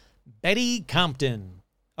girl, Betty Compton.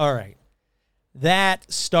 All right.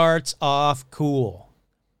 That starts off cool.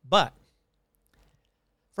 But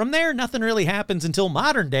from there, nothing really happens until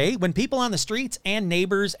modern day when people on the streets and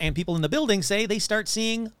neighbors and people in the building say they start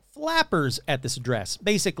seeing flappers at this address.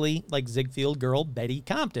 Basically, like Ziegfeld girl Betty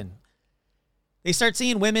Compton. They start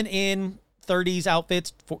seeing women in 30s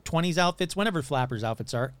outfits, 20s outfits, whenever flappers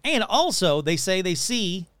outfits are. And also, they say they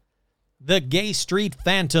see the Gay Street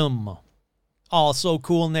Phantom. Also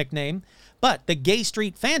cool nickname. But the Gay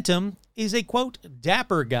Street Phantom is a, quote,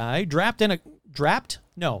 dapper guy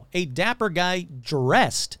a dapper guy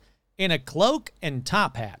dressed in a cloak and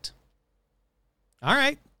top hat. All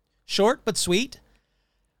right. Short but sweet.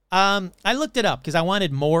 I looked it up because I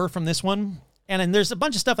wanted more from this one. And then there's a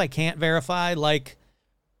bunch of stuff I can't verify, like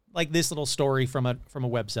this little story from a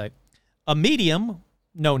website. A medium,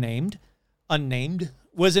 unnamed,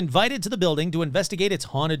 was invited to the building to investigate its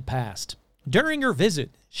haunted past. During her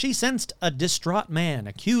visit, she sensed a distraught man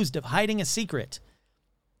accused of hiding a secret.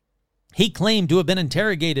 He claimed to have been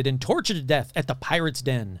interrogated and tortured to death at the Pirates'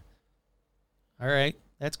 Den. All right,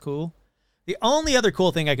 that's cool. The only other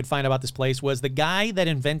cool thing I could find about this place was the guy that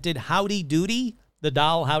invented Howdy Doody, the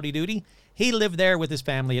doll Howdy Doody. He lived there with his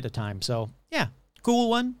family at a time. So, yeah, cool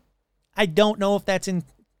one. I don't know if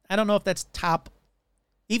that's top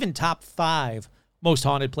 5 most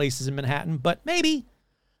haunted places in Manhattan, but maybe.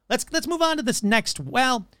 Let's move on to this next.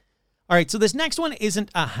 Well, all right, so this next one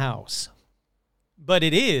isn't a house, but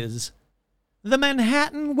it is the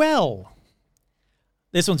Manhattan Well.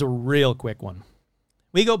 This one's a real quick one.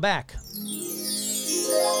 We go back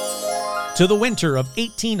to the winter of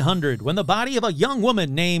 1800 when the body of a young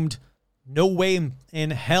woman named, no way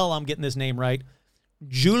in hell I'm getting this name right,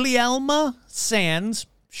 Julielma Sands,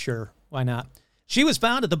 sure, why not? She was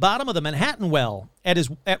found at the bottom of the Manhattan Well at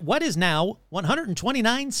what is now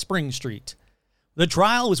 129 Spring Street. The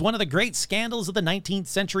trial was one of the great scandals of the 19th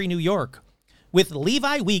century New York, with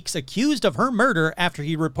Levi Weeks accused of her murder after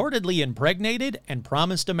he reportedly impregnated and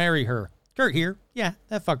promised to marry her. Kurt here, yeah,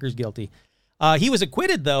 that fucker's guilty. He was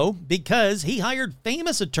acquitted, though, because he hired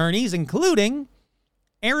famous attorneys, including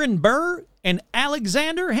Aaron Burr and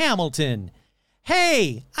Alexander Hamilton.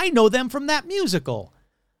 Hey, I know them from that musical.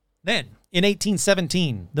 Then, in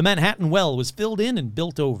 1817, the Manhattan Well was filled in and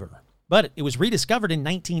built over. But it was rediscovered in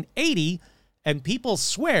 1980, and people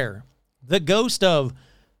swear the ghost of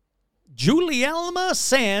Julielma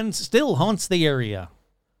Sands still haunts the area.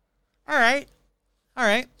 All right.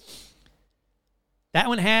 That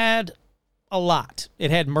one had a lot.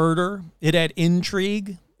 It had murder. It had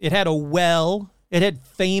intrigue. It had a well. It had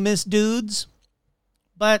famous dudes.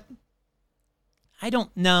 But I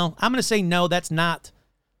don't know. I'm going to say no, that's not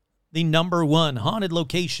the number one haunted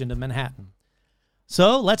location in Manhattan.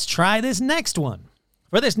 So let's try this next one.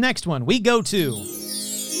 For this next one, we go to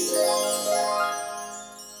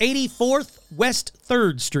 84th West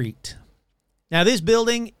 3rd Street. Now, this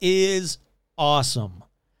building is awesome.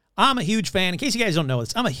 I'm a huge fan. In case you guys don't know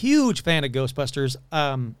this, I'm a huge fan of Ghostbusters.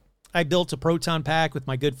 I built a proton pack with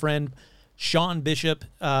my good friend, Sean Bishop.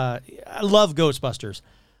 I love Ghostbusters.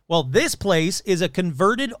 Well, this place is a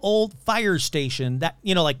converted old fire station that,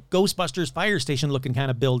 like Ghostbusters fire station looking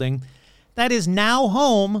kind of building that is now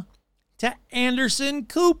home to Anderson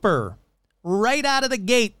Cooper. right out of the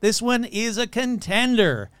gate, this one is a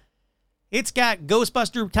contender. It's got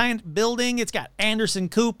Ghostbuster kind of building. It's got Anderson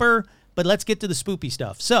Cooper. But let's get to the spoopy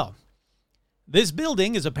stuff. So, this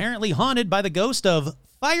building is apparently haunted by the ghost of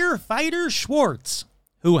Firefighter Schwartz,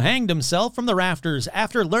 who hanged himself from the rafters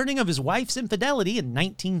after learning of his wife's infidelity in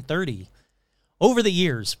 1930. Over the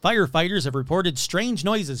years, firefighters have reported strange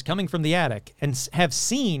noises coming from the attic and have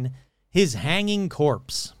seen his hanging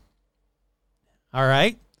corpse. All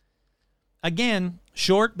right. Again,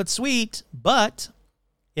 short but sweet, but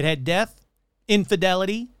it had death,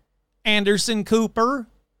 infidelity, Anderson Cooper.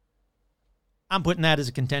 I'm putting that as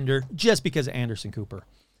a contender just because of Anderson Cooper.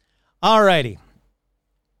 All righty.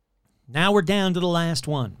 Now we're down to the last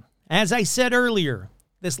one. As I said earlier,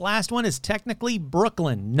 this last one is technically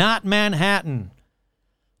Brooklyn, not Manhattan.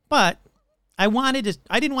 But I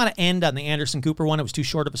didn't want to end on the Anderson Cooper one. It was too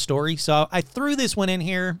short of a story. So I threw this one in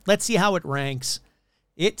here. Let's see how it ranks.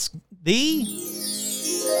 It's the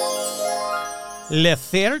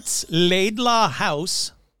Lefferts Laidlaw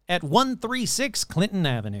House at 136 Clinton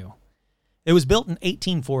Avenue. It was built in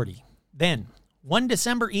 1840. Then, one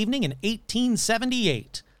December evening in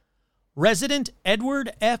 1878, resident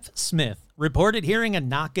Edward F. Smith reported hearing a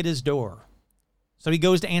knock at his door. So he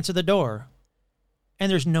goes to answer the door,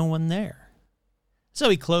 and there's no one there. So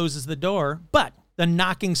he closes the door, but the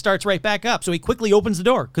knocking starts right back up. So he quickly opens the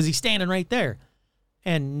door because he's standing right there,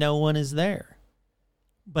 and no one is there.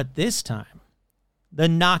 But this time, the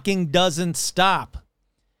knocking doesn't stop.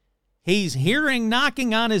 He's hearing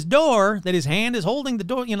knocking on his door that his hand is holding the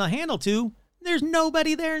door, handle to. There's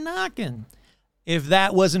nobody there knocking. If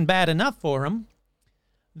that wasn't bad enough for him,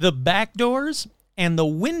 the back doors and the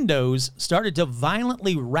windows started to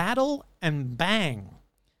violently rattle and bang.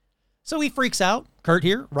 So he freaks out. Kurt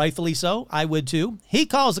here, rightfully so. I would too. He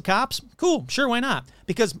calls the cops. Cool, sure, why not?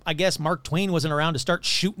 Because I guess Mark Twain wasn't around to start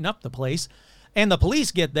shooting up the place. And the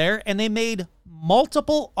police get there, and they made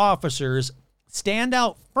multiple officers stand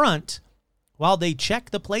out front while they check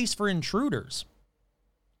the place for intruders.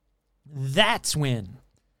 That's when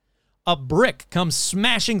a brick comes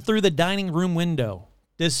smashing through the dining room window,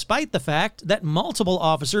 despite the fact that multiple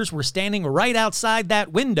officers were standing right outside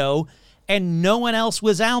that window and no one else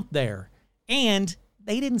was out there, and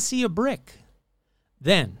they didn't see a brick.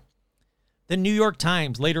 Then, the New York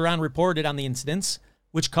Times later on reported on the incidents,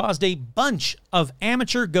 which caused a bunch of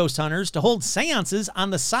amateur ghost hunters to hold seances on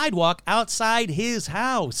the sidewalk outside his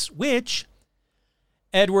house, which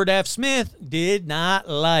Edward F. Smith did not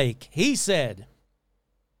like. He said,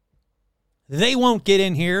 "They won't get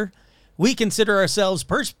in here. We consider ourselves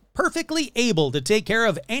perfectly able to take care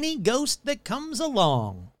of any ghost that comes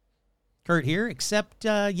along." Kurt here, except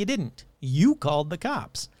you didn't. You called the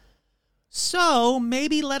cops. So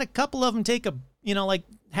maybe let a couple of them take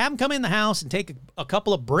have them come in the house and take a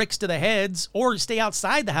couple of bricks to the heads, or stay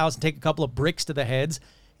outside the house and take a couple of bricks to the heads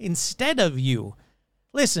instead of you.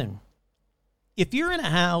 Listen, if you're in a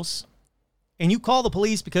house and you call the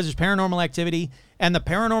police because there's paranormal activity and the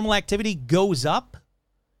paranormal activity goes up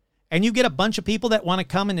and you get a bunch of people that want to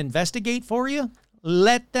come and investigate for you,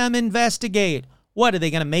 let them investigate. What, are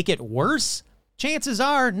they going to make it worse? Chances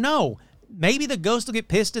are, no. Maybe the ghost will get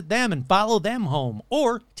pissed at them and follow them home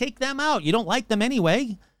or take them out. You don't like them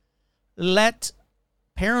anyway. Let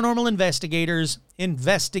paranormal investigators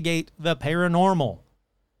investigate the paranormal.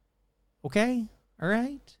 Okay? All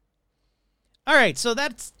right? All right, so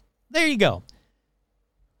there you go.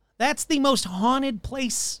 That's the most haunted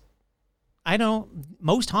place,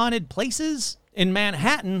 most haunted places in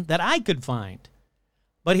Manhattan that I could find.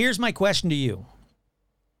 But here's my question to you.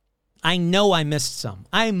 I know I missed some.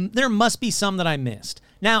 There must be some that I missed.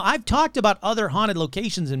 Now, I've talked about other haunted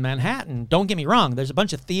locations in Manhattan. Don't get me wrong. There's a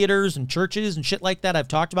bunch of theaters and churches and shit like that I've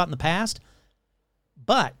talked about in the past.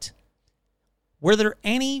 But were there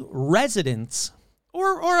any residents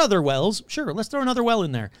or other wells? Sure, let's throw another well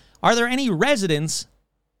in there. Are there any residents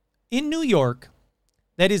in New York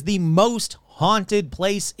that is the most haunted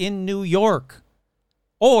place in New York?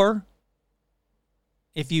 Or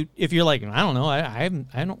if you're like, I don't know, I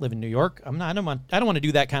don't live in New York. I don't want to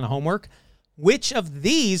do that kind of homework. Which of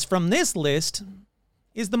these from this list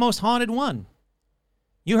is the most haunted one?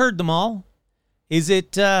 You heard them all. Is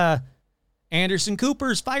it Anderson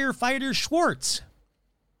Cooper's firefighter Schwartz?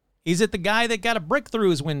 Is it the guy that got a brick through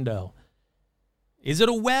his window? Is it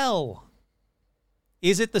a well?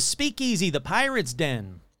 Is it the speakeasy, the Pirate's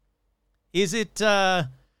Den? Is it the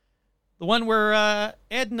one where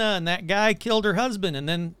Edna and that guy killed her husband and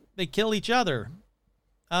then they kill each other?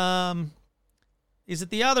 Is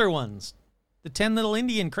it the other ones? The 10 little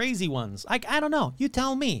Indian crazy ones? I don't know. You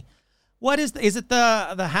tell me. What is it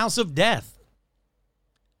the House of Death?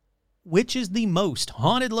 which is the most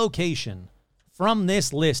haunted location from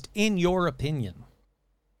this list, in your opinion?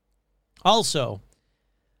 Also,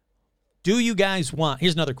 do you guys want,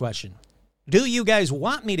 here's another question. Do you guys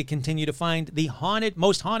want me to continue to find the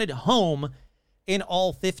most haunted home in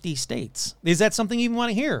all 50 states? Is that something you even want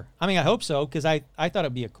to hear? I mean, I hope so, because I thought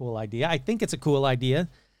it'd be a cool idea. I think it's a cool idea.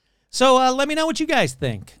 So let me know what you guys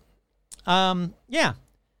think. Yeah,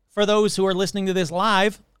 for those who are listening to this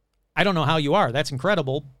live, I don't know how you are. That's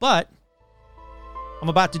incredible, but I'm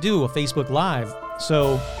about to do a Facebook Live,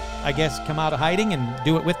 so I guess come out of hiding and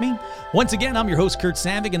do it with me. Once again, I'm your host, Kurt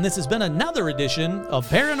Sandvik, and this has been another edition of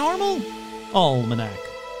Paranormal Almanac.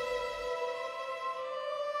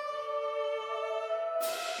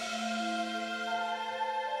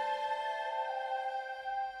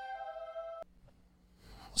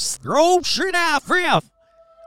 Throw shit out, free off.